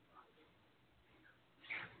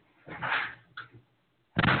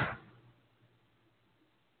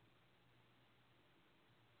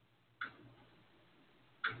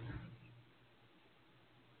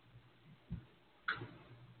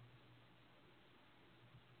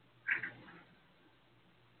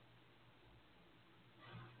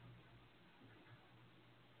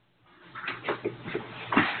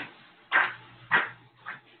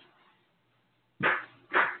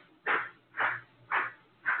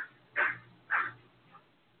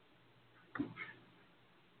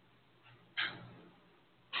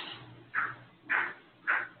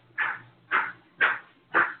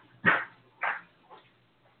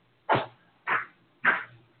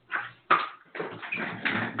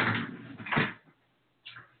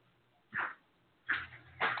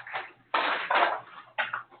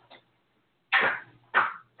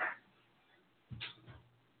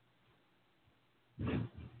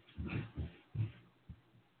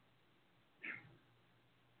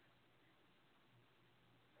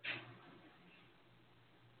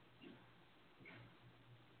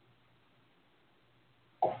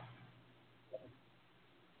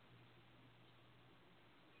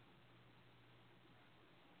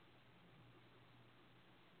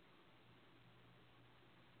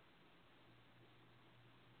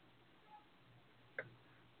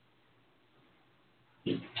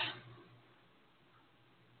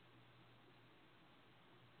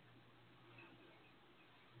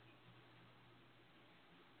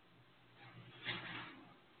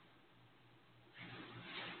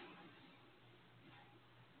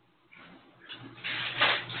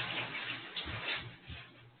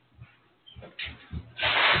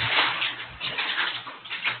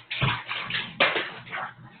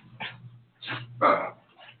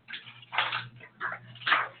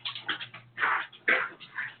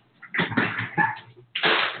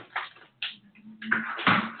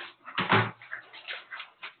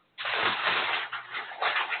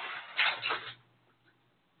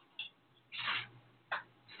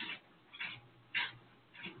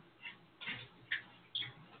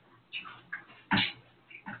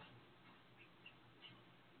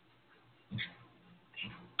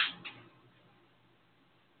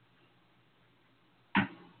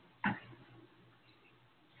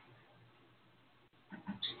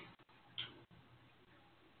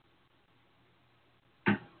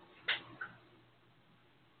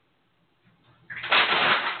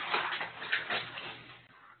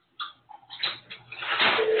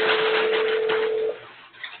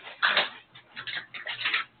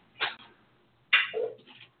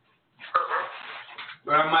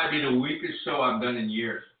 But that might be the weakest show I've done in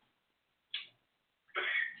years.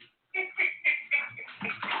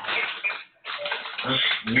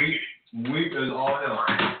 Weak as all hell.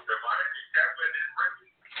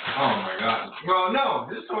 Oh my God. Well, no,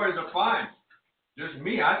 his stories are fine. Just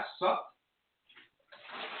me, I suck.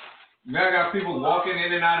 Now I got people walking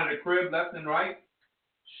in and out of the crib left and right.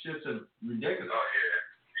 Shit's ridiculous. Oh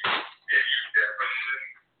yeah. Yeah, you definitely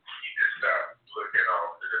need to stop looking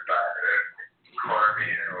off to the side of that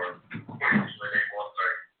Carmen or when they walk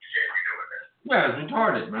like you can't be doing that. Yeah, it's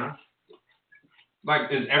retarded, man.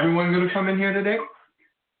 Like, is everyone gonna come in here today?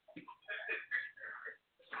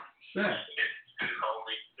 Shit. It's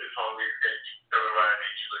homie coming around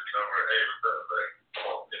and you looking over at hey, what's up, like, come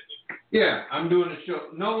on, yeah, I'm doing a show.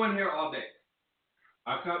 No one here all day.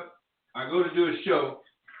 I go to do a show.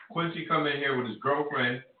 Quincy come in here with his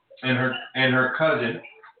girlfriend and her cousin.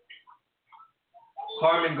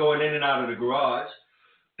 Carmen going in and out of the garage.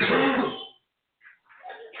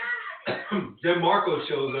 Then Marco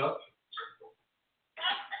shows up.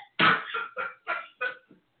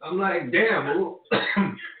 I'm like, damn,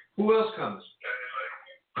 who else comes?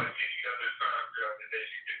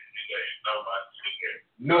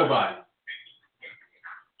 Nobody.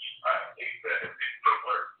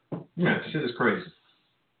 Yeah, shit is crazy.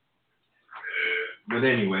 But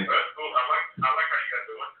anyway.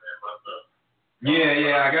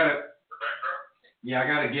 Yeah, I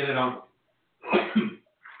gotta get it on.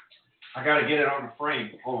 I gotta get it on the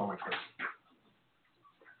frame. Hold on, my friend.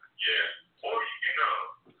 Yeah, or you can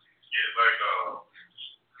get like all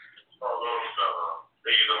those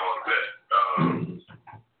they use them on set.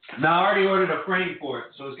 Now I already ordered a frame for it,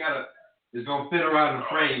 so it's gonna fit around the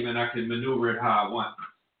frame, and I can maneuver it how I want.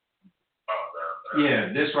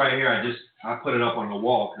 Yeah, this right here, I put it up on the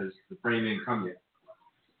wall because the frame ain't come yet.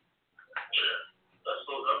 Yeah, that's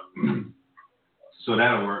cool. So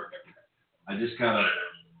that'll work. I just gotta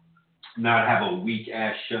not have a weak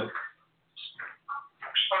ass show. I mean,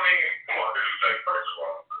 come on, dude. Like, first of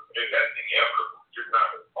all, if that's inevitable, you're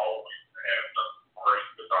not always gonna have something great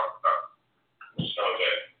to talk about. So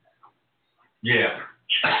that. Yeah.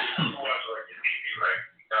 You watch like a TV, like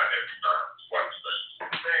not every time. Watch the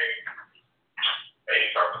thing. And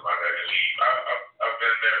you talk about that. I've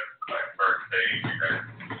been there like birthdays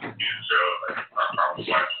and you show like I was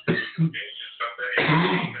watching. It's just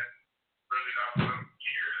something that really not for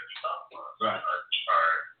years that you talk about. Right.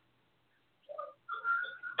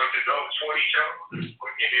 But the Dog 20 show, when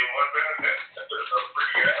you hear one band, that's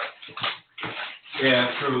pretty good.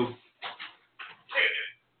 Yeah, true. Well,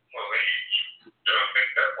 you don't think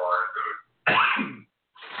that far into it.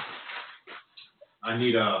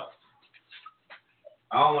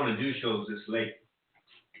 I don't want to do shows this late.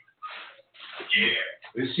 Yeah.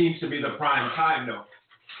 It seems to be the prime time, though.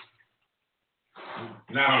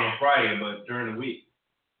 Not on a Friday, but during the week.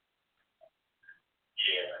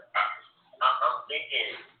 Yeah. I'm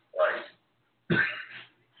thinking, like,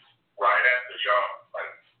 right after y'all,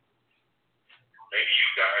 like, maybe you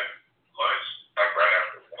guys lunch, like, right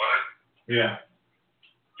after one. Yeah.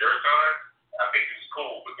 Your time, I think it's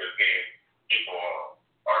cool because then people on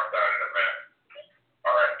our side of the map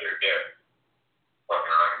are at their desk. Fucking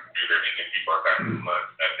around the computer and then people are back from lunch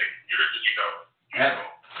at the computer, you know.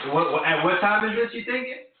 At what time is this, you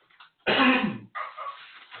thinking? I'm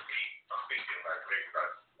thinking like maybe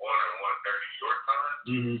like 1 or 1:30 your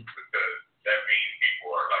time, because that means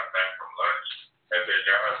people are like back from lunch at their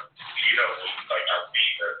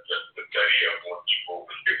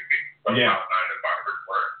Like Yeah. how 9-to-5ers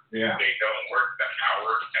work. Yeah. They don't work the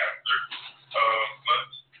hour after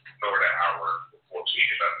lunch, nor the hour before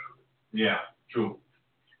eating after. Yeah. True.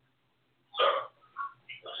 So,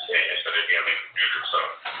 yeah, so they be on the computer. So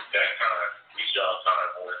that time, we y'all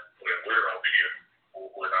time when we're over here,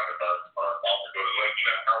 we're not about to go to lunch in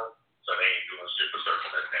that hour, so they ain't doing shit for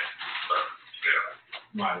certain that day. So,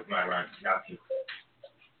 yeah. Right. Got you.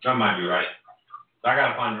 That might be right. I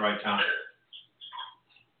gotta find the right time.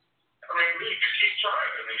 I mean, you just keep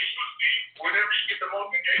trying. I mean, you should be whenever you get the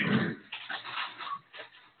most engagement.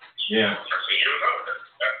 Yeah. I said, you don't know.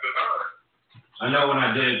 That's the time. I know when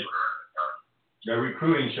I did the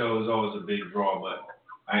recruiting show was always a big draw, but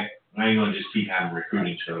I ain't gonna just keep having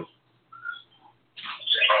recruiting shows.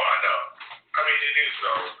 Oh, I know. I mean, it is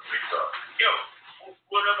always a big draw. Yo,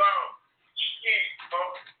 what about you can't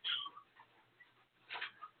talk to,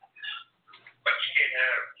 like you can't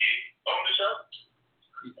have kids on the show?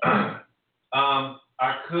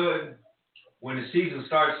 I could when the season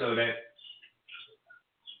starts, so that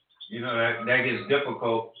that gets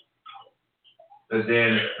difficult, because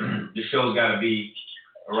then the show's got to be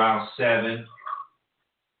around 7. Yeah.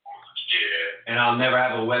 And I'll never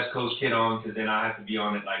have a West Coast kid on, because then I have to be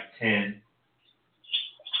on at like 10.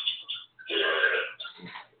 Yeah.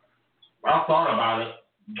 I thought about it,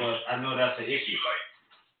 but I know that's an issue. If you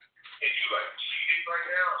cheating right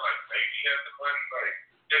now, like maybe you have the money, like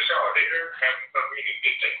just y'all there having some really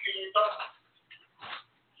good things in your thought.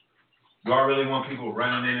 Do I really want people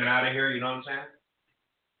running in and out of here? You know what I'm saying?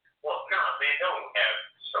 Well, no, man, don't have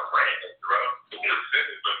some random drugs.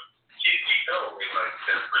 But kids you know, it's like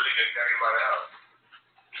that's really good guy right out.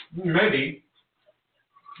 Maybe.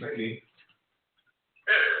 Yeah,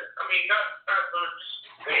 I mean, not just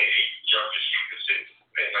man, y'all just shoot the shit.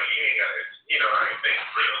 Man, like you ain't got it. I ain't think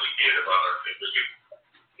really good about our thing.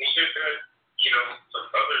 It's just that, some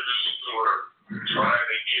other dudes who are trying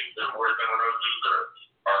to get their work done on those dudes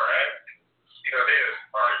are at. They're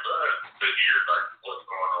probably glad to hear like what's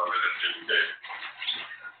going on with them dudes there.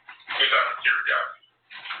 Just out of curiosity.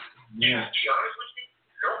 Yeah. To be honest with you,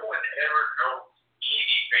 no one ever knows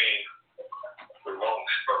anything the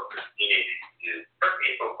longest focus is. First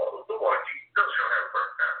people who want you really don't have a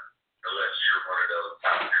personality unless you're one of those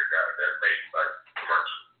out here guys that make like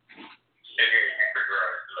commercials. And then you figure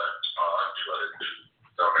out it's like, I do other dudes.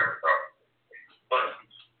 Don't ever talk. But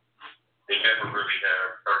they never really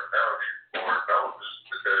have personality or noses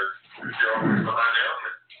because you're always behind the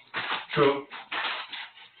helmet. True.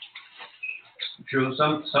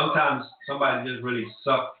 Sometimes somebody just really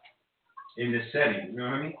sucks in the setting. You know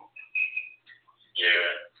what I mean? Yeah,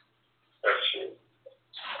 that's true.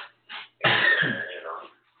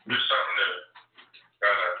 There's something that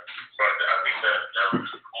kind of, I think that was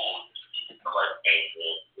cool. I like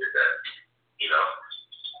anything with that,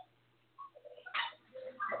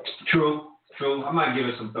 True. I might give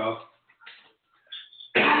it some thought.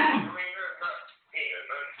 I mean,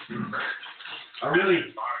 nothing. I really.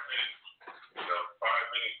 5 minutes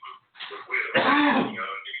with Will. You have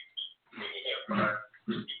 5.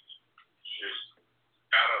 Just,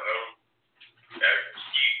 I don't know. Ask a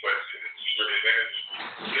key question and see what it is.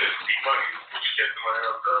 Just be money. When you get somebody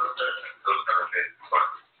else does that, those kind of things.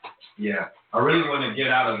 Yeah, I really want to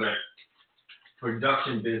get out of the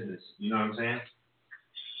production business. You know what I'm saying?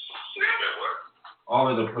 All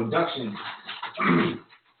of the production.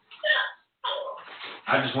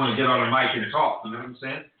 I just want to get on the mic and talk. You know what I'm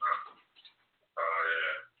saying? Yeah.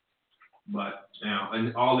 But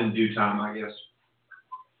and all in due time, I guess.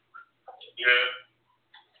 Yeah.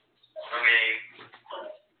 I mean,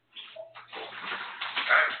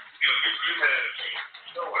 if you had,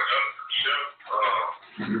 what else?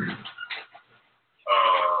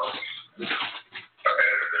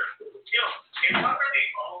 If I already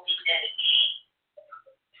always had a key,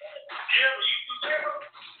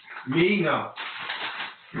 you Me, no.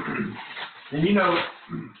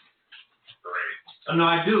 And no,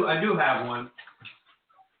 I do have one.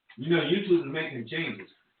 YouTube is making changes.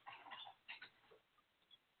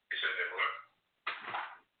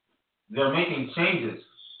 They're making changes.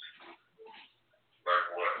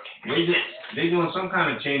 Like what? They're doing some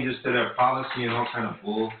kind of changes to their policy and all kind of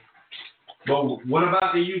bull. But what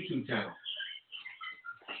about the YouTube channel?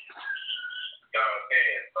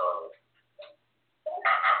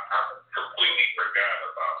 I completely forgot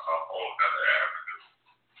about a whole other avenue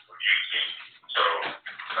for YouTube. So,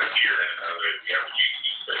 like here in LA, we have a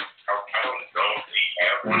YouTube space. I don't know if they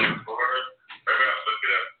have one in Florida. Maybe I'll look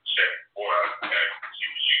it up and check. Or I'll actually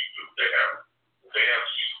see YouTube. They have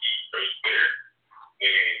YouTube space there.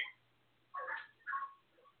 And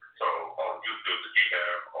so on YouTube, if you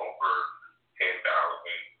have over 10,000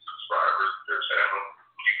 subscribers,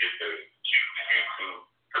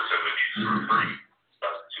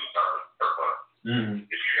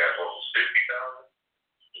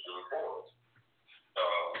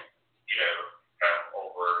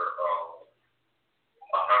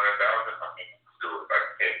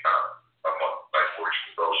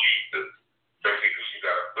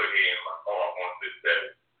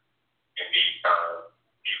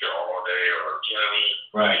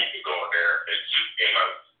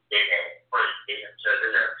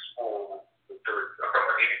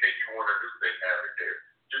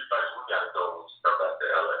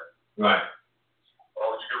 Right.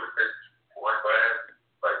 All you do is take one class,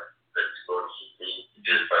 like that you go to UT, you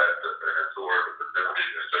get past the tour of the facility,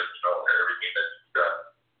 and just everything that you got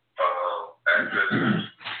access to.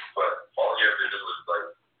 But all you have to do is like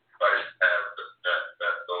have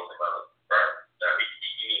that those amount of practice. That means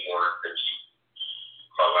any work that you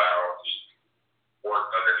allow to work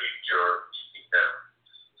underneath your camera.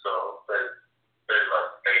 So they like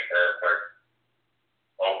Nate has like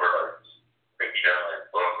over like 50 down like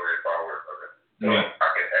 12 hours of it. So I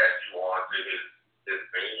can add you on to his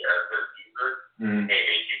thing as a user, and then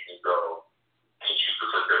you can go and use the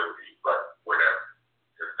facility like whatever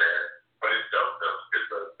is there. But it's dope though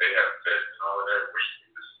because they have sets and all of that where you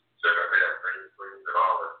can just set up, they have green screens and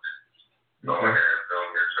all of that. Go in there and film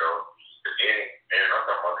your show. Again, and I'm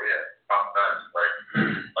talking about top notch, like the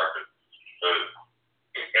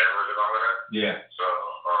cameras and all of that. Yeah. So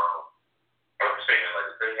I'm just saying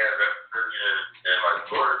like if they have that facility in like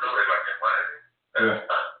Florida or like in Miami, that's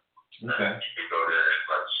time. Okay. You can go there and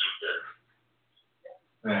like shoot there.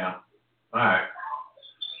 Yeah. All right.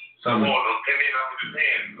 Well, and then I was just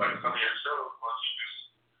saying, like some of your shows, once you just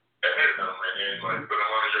edit them and then like put them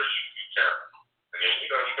on your YouTube channel, and then you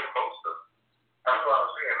can post them. That's what I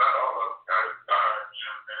was saying. Not all of them got it done. You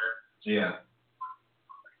know what I'm saying? Yeah.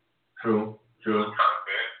 True.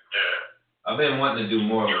 Content. Yeah. I've been wanting to do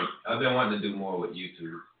more with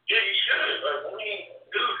YouTube. Yeah, you should. Like, I mean,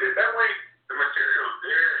 dude, that way the material's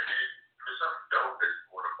there, and then if there's something dope that you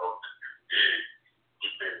want to post that you did, you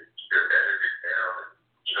can either edit it down and,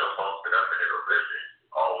 post it up and it'll live it.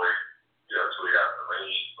 Always, tweet out the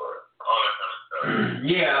link or all that kind of stuff.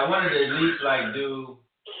 Yeah, I wanted to at least like do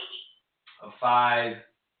a 5-10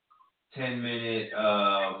 minute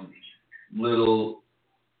little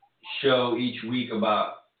show each week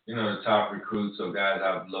about the top recruits or guys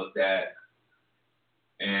I've looked at,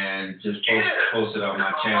 and just post it on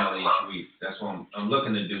my channel each week. That's what I'm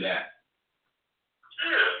looking to do that.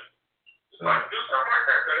 Yeah. So. Like do something like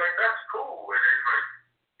that. Like that's cool. And then like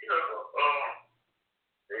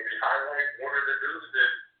maybe highlight one of the dudes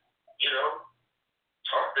that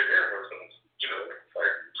talk to them or something.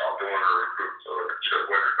 Like talk to one of the recruits or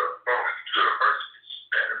whether it's a phone to the person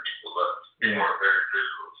and people up. People are very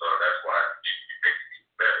visual, so that's why it makes it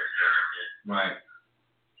better. You know what I mean?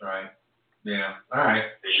 Right. Yeah. All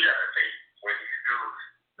right. Yeah, I think when you do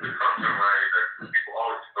become somebody that people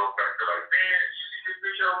always go back to like, man, you see this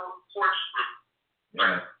video before you group.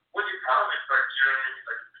 Yeah. When you college, like, you know what I mean?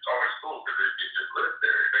 Like, it's always cool because it just lives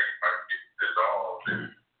there. It ain't like it dissolved and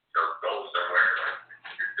go somewhere. Like,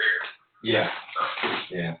 it's there. Yeah.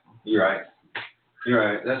 Yeah. You're right.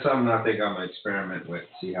 That's something I think I'm gonna experiment with,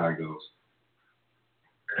 see how it goes.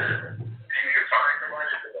 You need to find somebody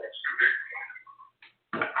to like shoot it.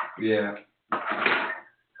 Yeah. I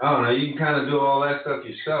don't know. You can kind of do all that stuff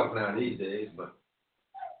yourself now these days, but.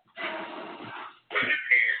 Well, you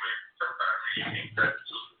can, but sometimes you need that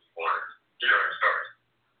to support. It starts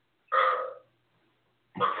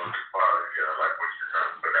looking at the quality, like what you're trying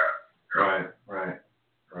to put out. Right. Yeah.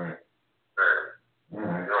 All right. You don't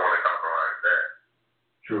want to compromise that.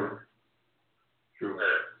 True.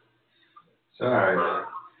 Yeah. So, all right, man.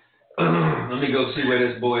 Let me go see where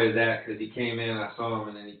this boy is at, because he came in, I saw him,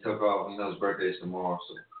 and then he took off. He knows his birthday's tomorrow,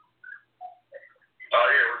 so. Oh,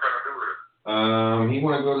 yeah, what trying to do with it? He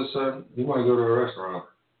want to go to a restaurant.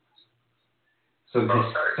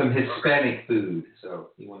 Some Hispanic food,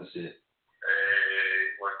 so he want to see it. Hey,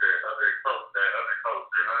 what's that other coach,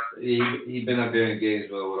 huh? He been up there in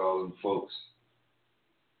Gainesville with all them folks.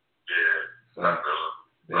 Yeah, So, I feel it.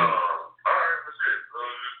 yeah. All right, that's it.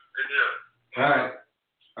 Yeah.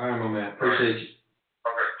 All right, my man. Appreciate you.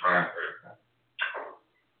 Okay, all right.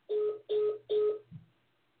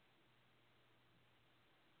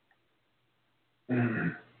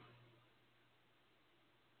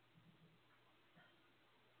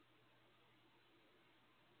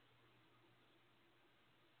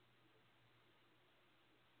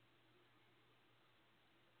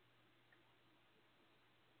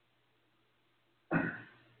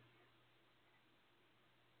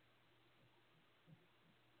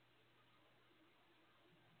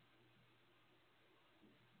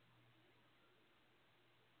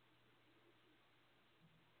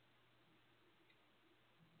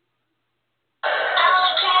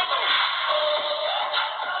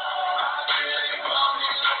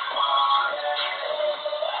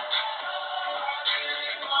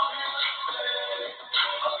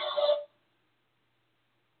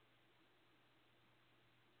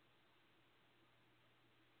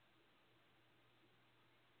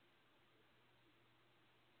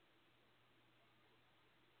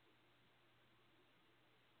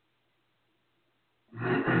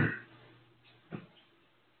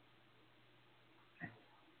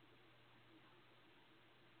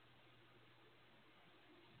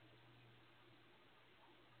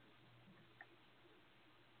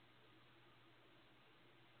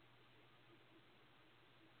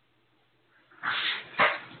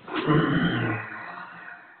 Hey,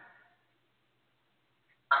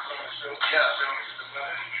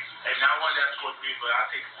 now I want that 4-3, but I'll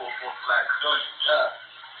take 4-4 flat.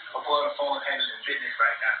 I'm on the phone handling business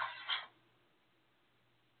right now.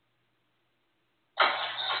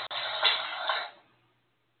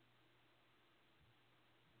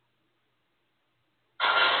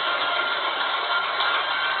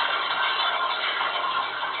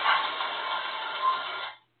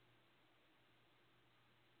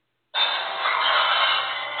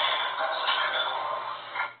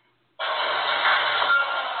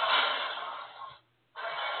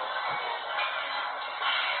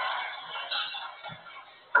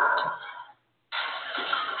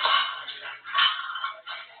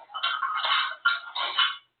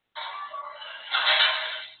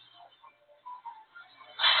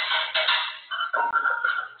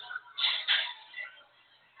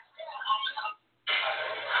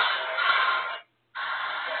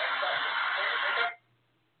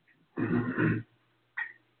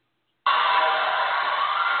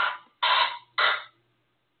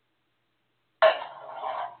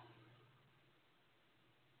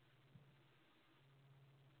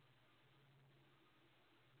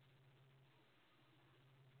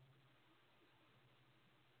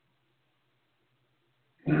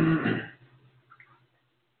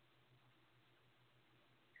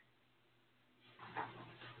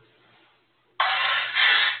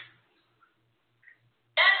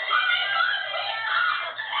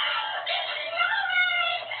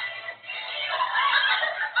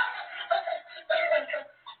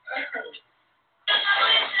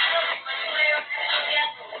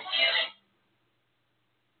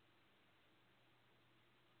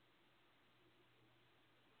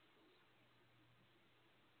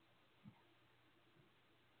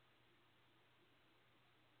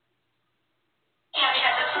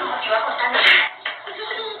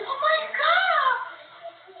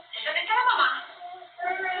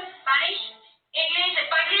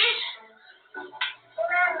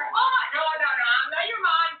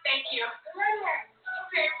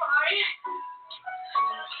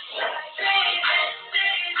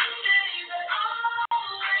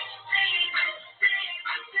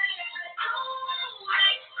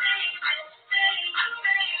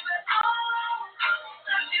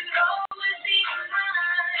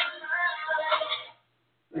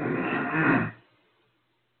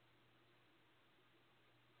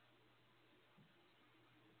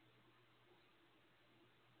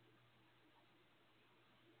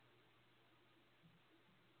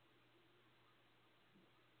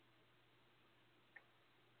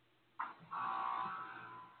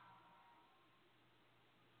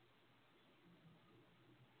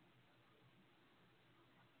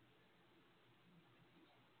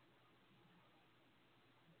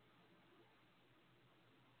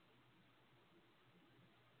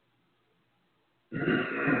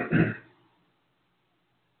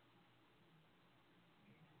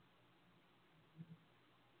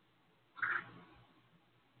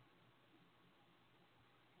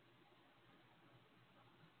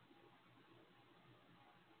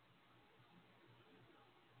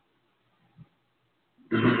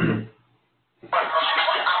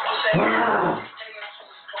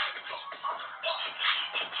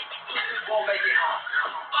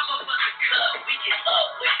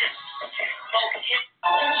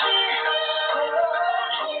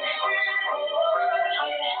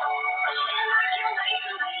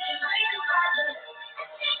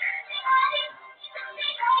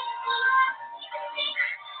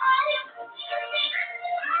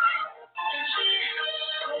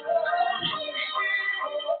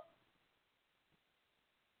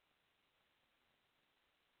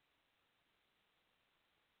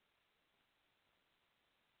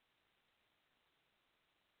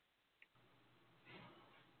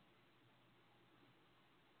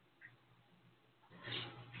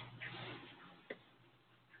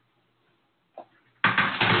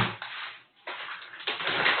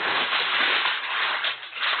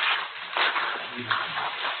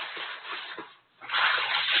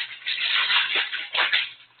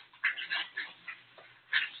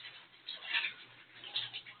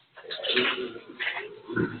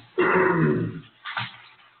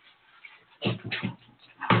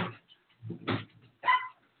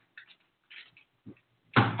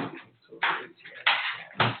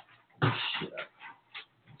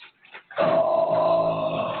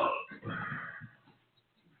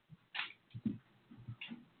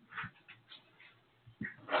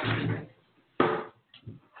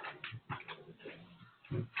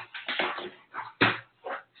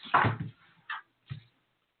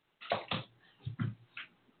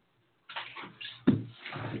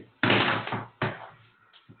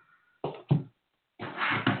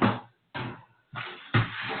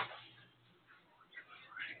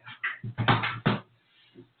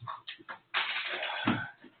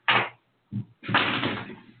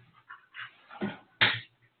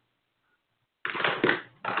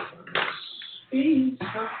 Let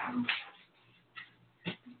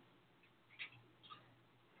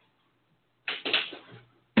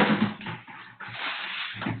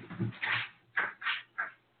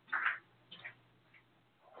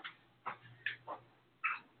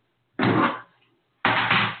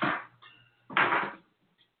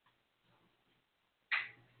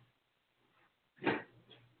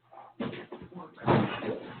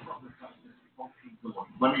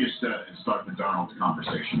me just start the Darnold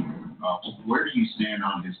conversation. Where do you stand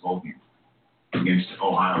on his bowl game against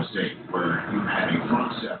Ohio State, where you had a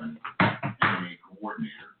front seven and a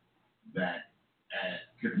coordinator that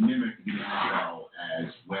could mimic the NFL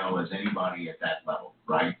as well as anybody at that level,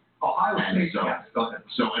 right? Ohio State, yes. Go ahead.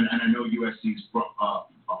 So, and I know USC's front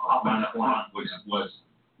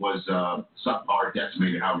was subpar,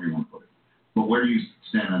 decimated, however you want to put it. But where do you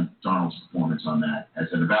stand on Darnold's performance on that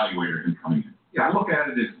as an evaluator who's coming in? Yeah, I look at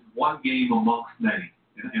it as one game amongst many,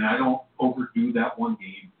 and I don't overdo that one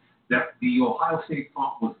game. That the Ohio State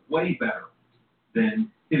front was way better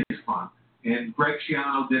than his front, and Greg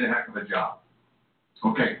Schiano did a heck of a job.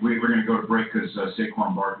 Okay, we're going to go to break because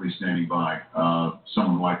Saquon Barkley's standing by.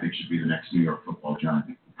 Someone who I think should be the next New York Football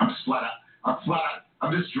Giant. I'm just flat out.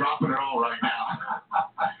 I'm just dropping it all right now.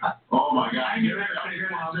 Oh my God!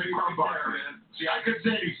 Saquon Barkley. See, I could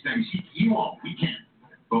say these things. He won't. He can't.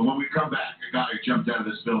 But when we come back, a guy who jumped out of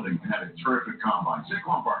this building and had a terrific combine.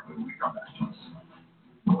 Saquon Barkley, when we come back.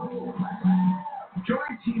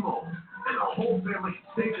 Join T-Mobile, and the whole family can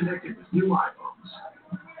stay connected with new iPhones,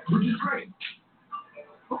 which is great.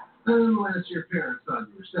 Unless your parents thought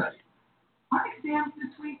you were studying. Are exams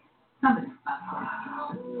this week? Somebody's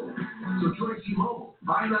So join T-Mobile,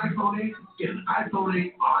 buy an iPhone 8, get an iPhone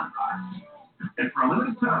 8 on us. And for a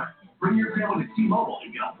limited time, bring your family to T-Mobile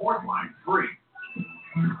and get a fourth line free.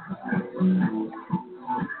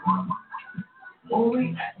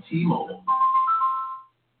 Only at T-Mobile.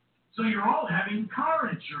 So you're all having car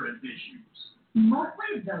insurance issues.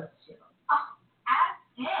 Mostly those two. As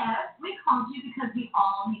if we called you because we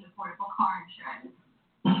all need affordable car insurance.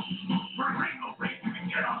 For a great no rate you can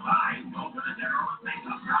get online, go to the General Things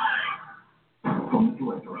Online. From the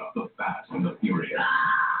director of The Fast and the Furious.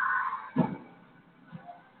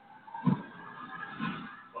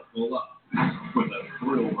 Buckle up for the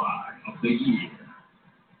thrill ride of the year.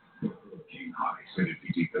 King High, rated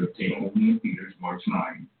PG-13, only in theaters March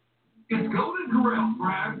 9. It's Golden Corral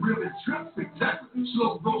fried rib and shrimp spectacular.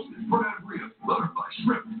 Slow roasted fried rib, butterfly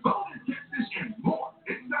shrimp, bone and catfish, and more.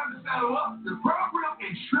 It's time to saddle up. The fried rib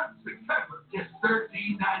and shrimp spectacular is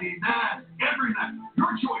 $13.99 every night.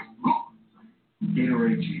 Your choice.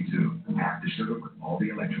 Gatorade G2. Half the sugar with all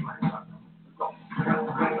the electrolytes.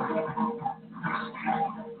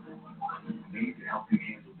 Made to help you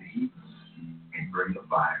handle the heat and bring the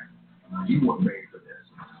fire. You were made for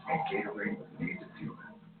this, and Gatorade was made to feel it.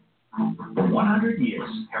 For 100 years,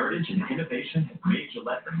 heritage and innovation have made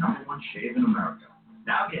Gillette the #1 shave in America.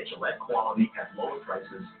 Now get Gillette quality at lower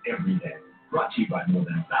prices every day. Brought to you by more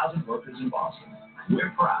than 1,000 workers in Boston.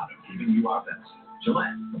 We're proud of giving you our best.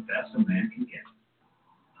 Gillette, the best a man can get.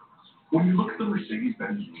 When you look at the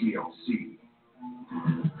Mercedes-Benz GLC,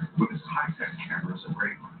 with its high-tech cameras and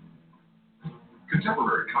radar,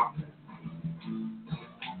 contemporary cockpit,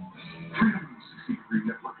 360-degree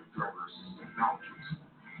network of driver assist technologies,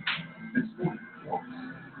 and sporty performance,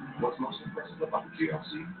 what's most impressive about the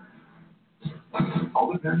GLC?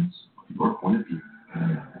 All depends on your point of view.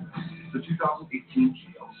 The 2018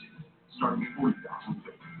 GLC, starting at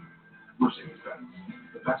 $40,050. Mercedes-Benz,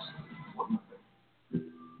 the best for nothing.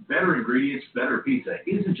 Better ingredients, better pizza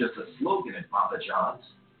isn't just a slogan at Papa John's.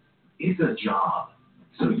 It's a job.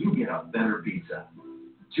 So you get a better pizza.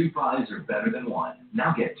 2 pies are better than 1.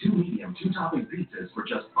 Now get 2 medium, 2-topping pizzas for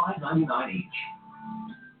just $5.99 each.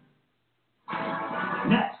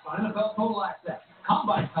 Next, on NFL Total Access,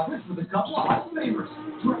 combine coverage with a couple of Hall of Famers.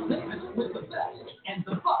 Troy Davis with the best and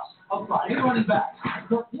the bust of Friday running backs.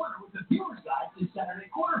 Kurt Warner with the viewer's guide to Saturday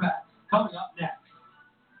quarterbacks. Coming up next.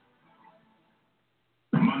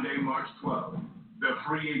 Monday, March 12th, the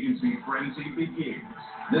free agency frenzy begins.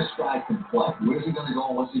 This guy can play. Where's he going to go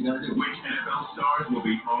and what's he going to do? Which NFL stars will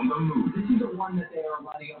be on the move? This is the one that they are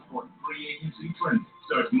lining up for. Free agency frenzy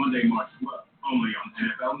starts Monday, March 12th, only on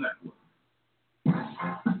NFL Network.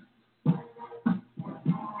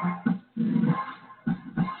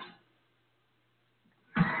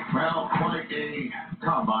 Well, quite a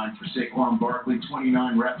combine for Saquon Barkley.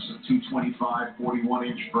 29 reps of 225,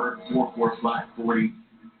 41-inch vert, 4.4 flat 40.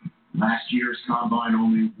 Last year's combine,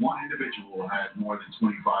 only one individual had more than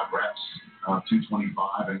 25 reps of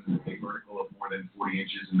 225 and a vertical of more than 40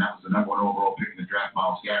 inches, and that was the #1 overall pick in the draft,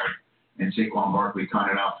 Myles Garrett. And Saquon Barkley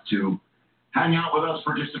kind enough to hang out with us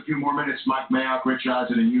for just a few more minutes. Mike Mayock, Rich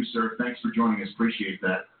Eisen, and you, sir. Thanks for joining us. Appreciate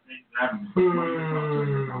that. Thanks for having me.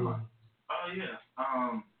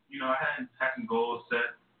 I had some goals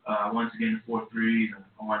set. I wanted to get into 4.3s, and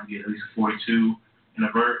I wanted to get at least a 42 in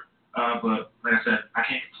a vert. But like I said, I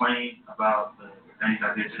can't complain about the things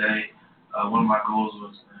I did today. One of my goals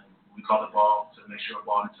was we caught the ball to make sure the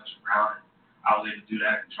ball didn't touch the ground. And I was able to do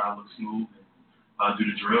that and try to look smooth and do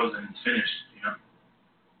the drills and finish.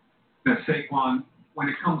 Now, Saquon, when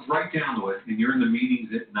it comes right down to it, and you're in the meetings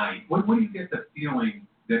at night, what do you get the feeling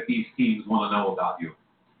that these teams want to know about you?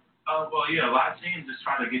 A lot of teams just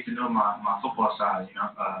try to get to know my football side.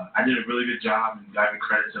 I did a really good job, and got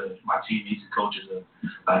credit to my teammates and coaches of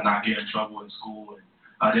not getting in trouble in school, and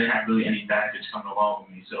I didn't have really any baggage coming along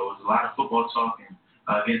with me. So it was a lot of football talk and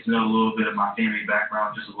getting to know a little bit of my family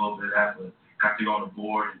background, just a little bit of that, but got to go on the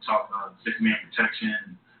board and talk six-man protection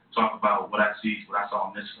and talk about what I saw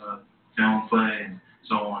in this film play, and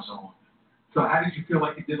so on and so on. So how did you feel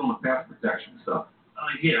like you did on the pass protection stuff?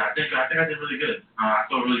 I think I did really good. I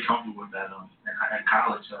felt really comfortable with that. In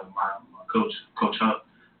college, my coach Huck,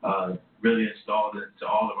 really installed it to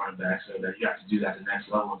all the running backs, so that you have to do that at the next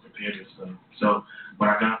level and prepare yourself. So when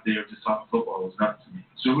I got there, just talking football was nothing to me.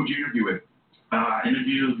 So who'd you interview with? I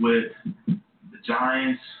interviewed with the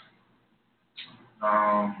Giants,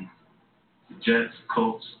 the Jets,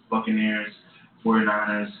 Colts, Buccaneers,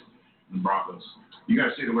 49ers, and the Broncos. You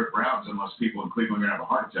got to say the word Browns, unless people in Cleveland are going to have a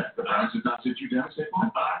heart attack. The Browns did not sit you down,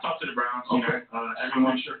 Saquon? I talked to the Browns. Okay.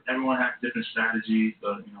 Everyone has different strategies,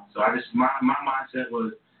 but so I just my mindset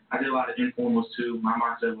was I did a lot of informals too. My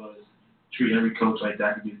mindset was treat every coach like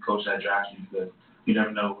that could be the coach that drafts you, because you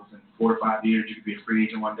never know. Within 4 or 5 years, you could be a free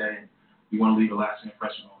agent one day, and you want to leave a lasting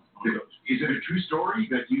impression on the coach. Is it a true story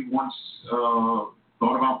that you once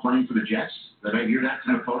thought about playing for the Jets? Did I hear that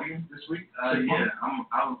from the podium this week? Yeah,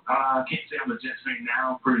 I can't say I'm a Jets fan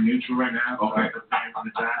now. I'm pretty neutral right now. Okay. Preparing for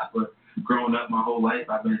the draft, but growing up my whole life,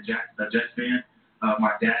 I've been a Jets fan.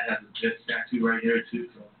 My dad has a Jets tattoo right here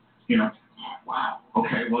too, so Oh, wow.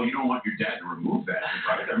 Okay. Well, you don't want your dad to remove that,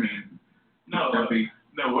 right? I mean, no.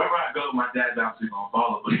 Wherever I go, my dad's obviously gonna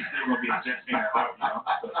follow, but he's still gonna be a Jets fan at heart.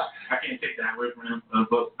 So I can't take that away from him.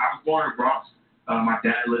 But I was born in the Bronx. My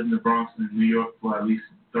dad lived in the Bronx in New York for at least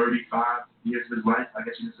 35 years of his life, I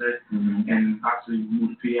guess you could say. Mm-hmm. And obviously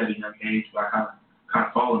moved to PA at a young age, but I kind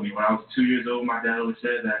of followed me. When I was 2 years old, my dad always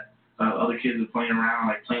said that other kids were playing around,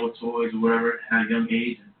 like playing with toys or whatever, at a young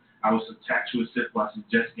age. And I was attached to a sit watching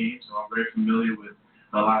Jets games, so I'm very familiar with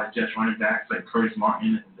a lot of Jets running backs like Curtis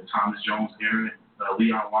Martin and the Thomas Jones era,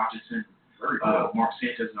 Leon Washington, Mark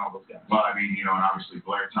Sanchez, and all those guys. Well, I mean, and obviously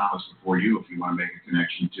Blair Thomas before you, if you want to make a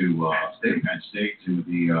connection to Penn State, to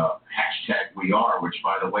the hashtag We Are, which,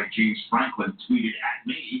 by the way, James Franklin tweeted at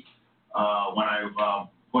me when I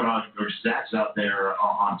put on your stats out there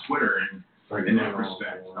on Twitter. And in that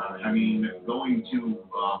respect, I mean, going to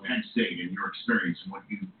Penn State and your experience and what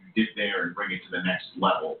you did there and bring it to the next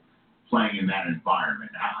level, playing in that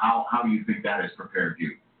environment, how do you think that has prepared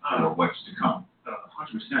you for what's to come?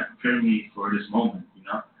 100% prepared me for this moment.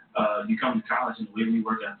 You come to college, and the way we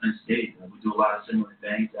work at Penn State, we do a lot of similar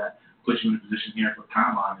things that put you in a position here for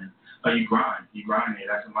combine, and you grind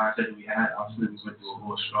there. That's the mindset that we had. Obviously, we went through a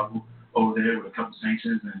little struggle over there with a couple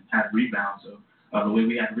sanctions and had rebounds. So the way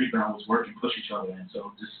we had to rebound was work and push each other, and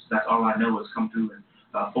so that's all I know is come through and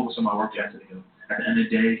focus on my work ethic. At the end of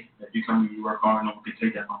the day, if you come and you work hard, no one can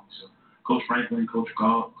take that from you. So Coach Franklin, Coach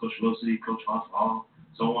Gall, Coach Wilsey, Coach Huff,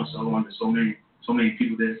 so on. There's so many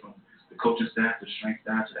people there, from the coaching staff, the strength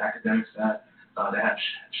staff, to the academic staff, that have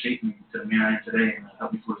shaped me to the man I am today and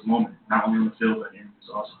helped me for this moment, not only on the field, but in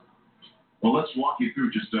this also. Well, let's walk you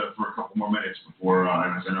through just for a couple more minutes before,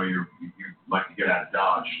 as I know you like to get out of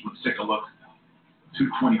Dodge. Let's take a look.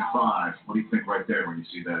 225. What do you think right there when you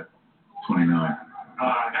see that 29?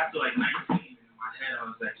 I got to like 19, and in my head I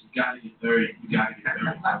was like, you got to get 30.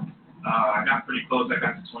 I got pretty close. I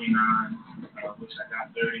got to 29, which I got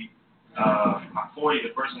 30. My 40,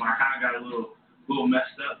 the first one, I kind of got a little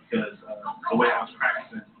messed up because the way I was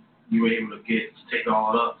practicing, you were able to take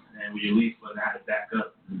all up, and with your leaf foot, I had to back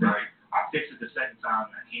up. Right. I fixed it the second time,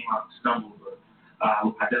 and I came out and stumbled, but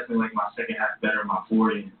I definitely like my second half better in my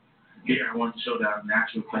 40. And here, I wanted to show that I'm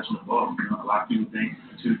natural catching the ball. A lot of people think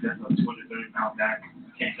a 230-pound back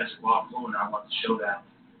can't catch the ball fluent. I want to show that.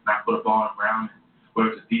 And I put a ball on the ground,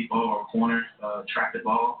 whether it's a deep ball or a corner, track the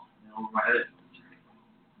ball over my head.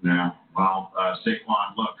 Yeah. Well,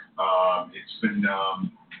 Saquon, look, it's been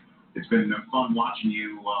fun watching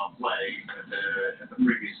you play at the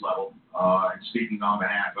previous level. And speaking on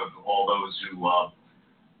behalf of all those who,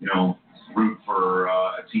 root for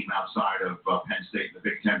a team outside of Penn State in the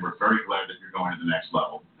Big Ten, we're very glad that you're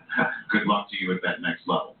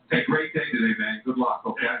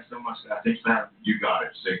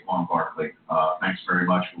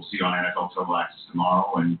Total Access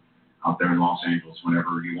tomorrow and out there in Los Angeles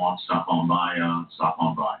whenever you want. Stop on by.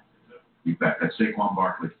 You bet. That's Saquon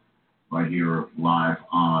Barkley right here live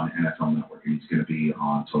on NFL Network, and he's going to be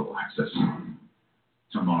on Total Access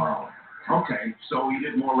tomorrow. Okay, so he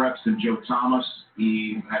did more reps than Joe Thomas.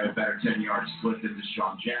 He had a better 10-yard split than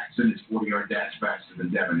Deshaun Jackson. His 40-yard dash faster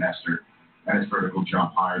than Devin Hester, and his vertical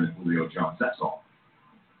jump higher than Julio Jones. That's all.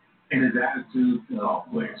 And his attitude of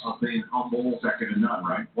being humble, second to none,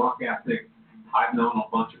 right? Work ethic. I've known a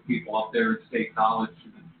bunch of people up there at State College.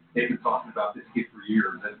 They've been talking about this kid for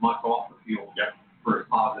years, as much off the field for his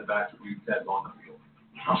positive attributes as on the field.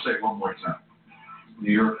 I'll say it one more time.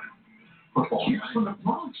 New York football. He's from the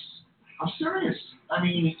Bronx. I'm serious. I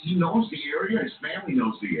mean, he knows the area. His family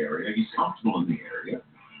knows the area. He's comfortable in the area.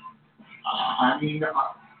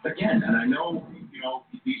 Again, and I know,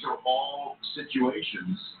 these are all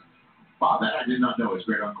situations. Wow, that I did not know. His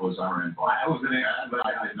great uncle is RN. I was going to add that.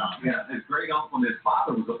 I did not. Yeah, his great uncle and his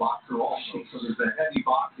father was a boxer also, so there's a heavy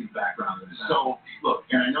boxing background in his So, look,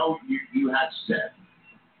 and I know you had said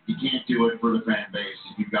you can't do it for the fan base.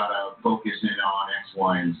 You've got to focus in on X,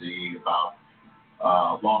 Y, and Z about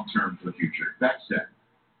long term for the future. That said,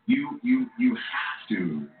 you have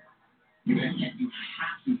to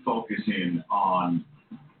focus in on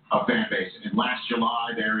a fan base. And last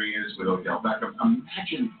July, there he is with Odell Beckham.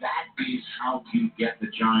 Imagine that is how you get the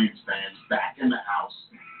Giants fans back in the house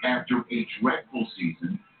after a dreadful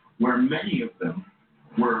season where many of them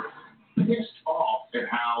were pissed off at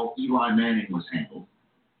how Eli Manning was handled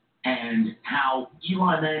and how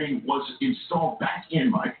Eli Manning was installed back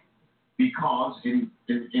in, Mike, because, and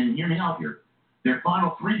hear me out here, their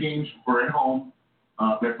final 3 games were at home.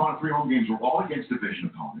 Their final 3 home games were all against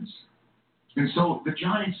division opponents. And so the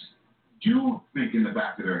Giants do think in the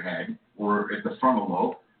back of their head or at the frontal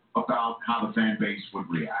lobe about how the fan base would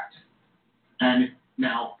react. And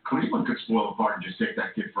now Cleveland could spoil the part and just take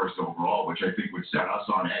that kid first overall, which I think would set us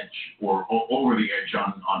on edge or over the edge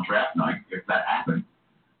on draft night if that happened,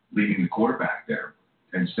 leaving the quarterback there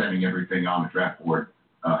and sending everything on the draft board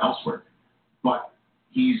elsewhere. But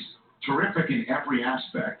he's terrific in every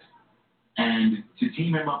aspect. And to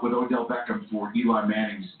team him up with Odell Beckham for Eli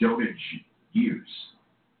Manning's dotage use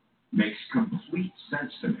makes complete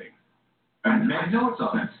sense to me. And I know it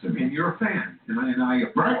does. Sense to me. And you're a fan, and I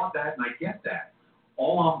applaud that, and I get that.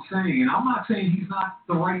 All I'm saying, and I'm not saying he's not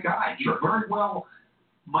the right guy. He very well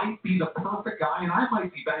might be the perfect guy, and I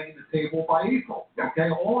might be banging the table by April. Okay?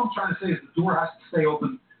 All I'm trying to say is the door has to stay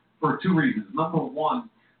open for 2 reasons. Number one,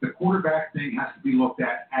 the quarterback thing has to be looked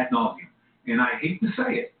at ad nauseum. And I hate to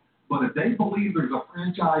say it, but if they believe there's a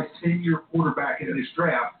franchise 10-year quarterback in this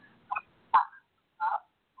draft,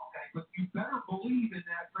 okay, but you better believe in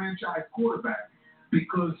that franchise quarterback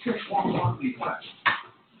because Saquon Barkley left.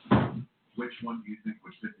 Which one do you think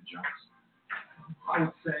would fit the Giants? I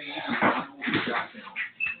would say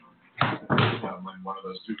one of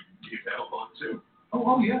those two can be available too.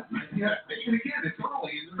 Oh yeah. And again, it's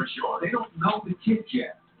early. For sure. They don't know the kids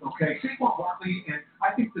yet. Okay, Saquon Barkley, and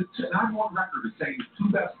I think and I'm on record as saying the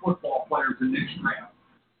 2 best football players in this draft